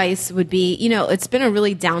my advice would be, it's been a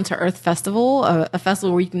really down-to-earth festival, a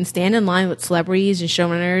festival where you can stand in line with celebrities and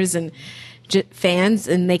showrunners and fans,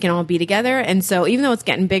 and they can all be together. And so even though it's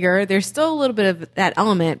getting bigger, there's still a little bit of that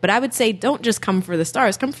element. But I would say don't just come for the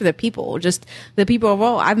stars, come for the people, just the people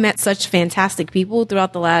overall. I've met such fantastic people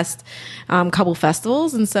throughout the last couple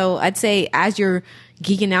festivals. And so I'd say as you're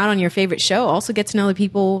geeking out on your favorite show, also get to know the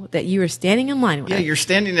people that you are standing in line with. Yeah, you're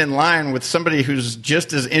standing in line with somebody who's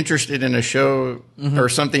just as interested in a show or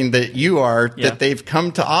something that you are, that they've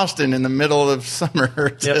come to Austin in the middle of summer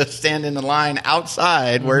to stand in the line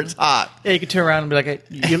outside where it's hot. Yeah, you can turn around and be like,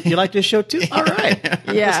 hey, you like this show too? All right.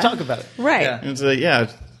 Let's talk about it. Right. Yeah. And so,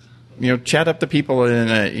 chat up the people,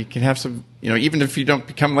 and you can have some, even if you don't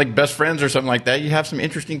become like best friends or something like that, you have some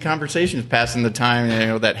interesting conversations passing the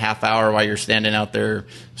time, that half hour while you're standing out there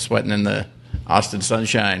sweating in the Austin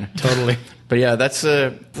sunshine. Totally. But yeah, that's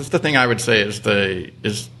the thing I would say is the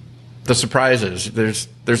surprises.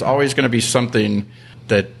 There's always going to be something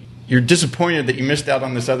that you're disappointed that you missed out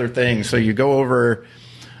on this other thing. So you go over.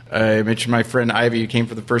 I mentioned my friend Ivy, who came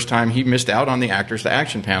for the first time. He missed out on the Actors to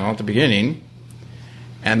Action panel at the beginning.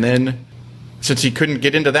 And then, since he couldn't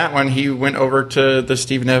get into that one, he went over to the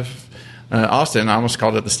Stephen F. Austin. I almost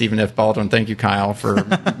called it the Stephen F. Baldwin. Thank you, Kyle, for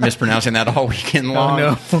mispronouncing that all weekend long.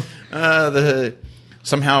 Oh, no.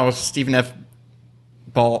 Somehow Stephen F.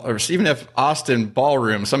 Austin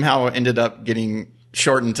Ballroom somehow ended up getting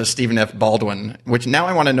shortened to Stephen F. Baldwin, which now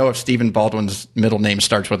I want to know if Stephen Baldwin's middle name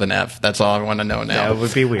starts with an F. That's all I want to know now. Yeah, it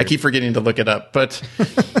would be weird. I keep forgetting to look it up. But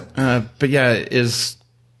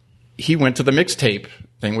he went to the mixtape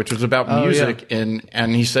thing, which was about music,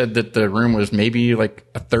 and he said that the room was maybe like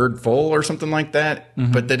a third full or something like that,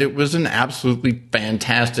 but that it was an absolutely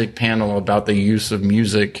fantastic panel about the use of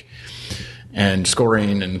music and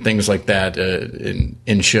scoring and things like that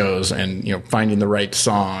in shows, and finding the right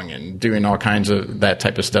song and doing all kinds of that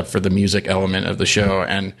type of stuff for the music element of the show.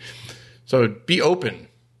 And so be open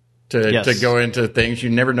to go into things.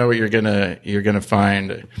 You never know what you're gonna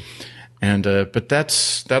find. And but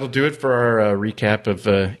that'll do it for our recap of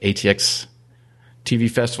ATX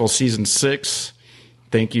TV Festival Season 6.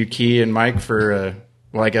 Thank you, Kei and Mike, for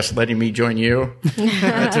letting me join you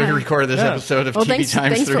to record this episode of TV Times 3.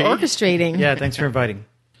 Thanks for orchestrating. Yeah, thanks for inviting.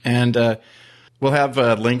 And we'll have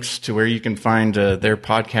links to where you can find their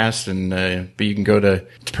podcast, and but you can go to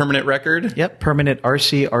Permanent Record. Yep,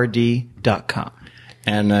 permanentrcrd.com.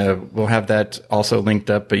 And we'll have that also linked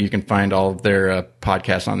up, but you can find all of their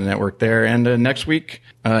podcasts on the network there. And next week,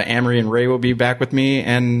 Amory and Ray will be back with me,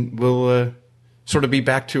 and we'll sort of be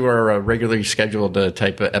back to our regularly scheduled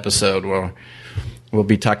type of episode where we'll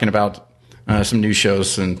be talking about some new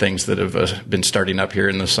shows and things that have been starting up here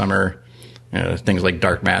in the summer, things like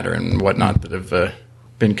Dark Matter and whatnot that have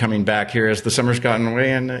been coming back here as the summer's gotten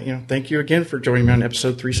away. And, thank you again for joining me on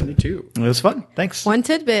episode 372. It was fun. Thanks. One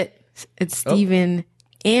tidbit. It's Stephen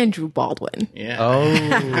Andrew Baldwin. Yeah. Oh.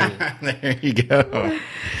 There you go.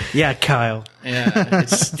 Yeah, Kyle. Yeah.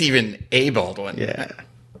 It's Stephen A. Baldwin. Yeah.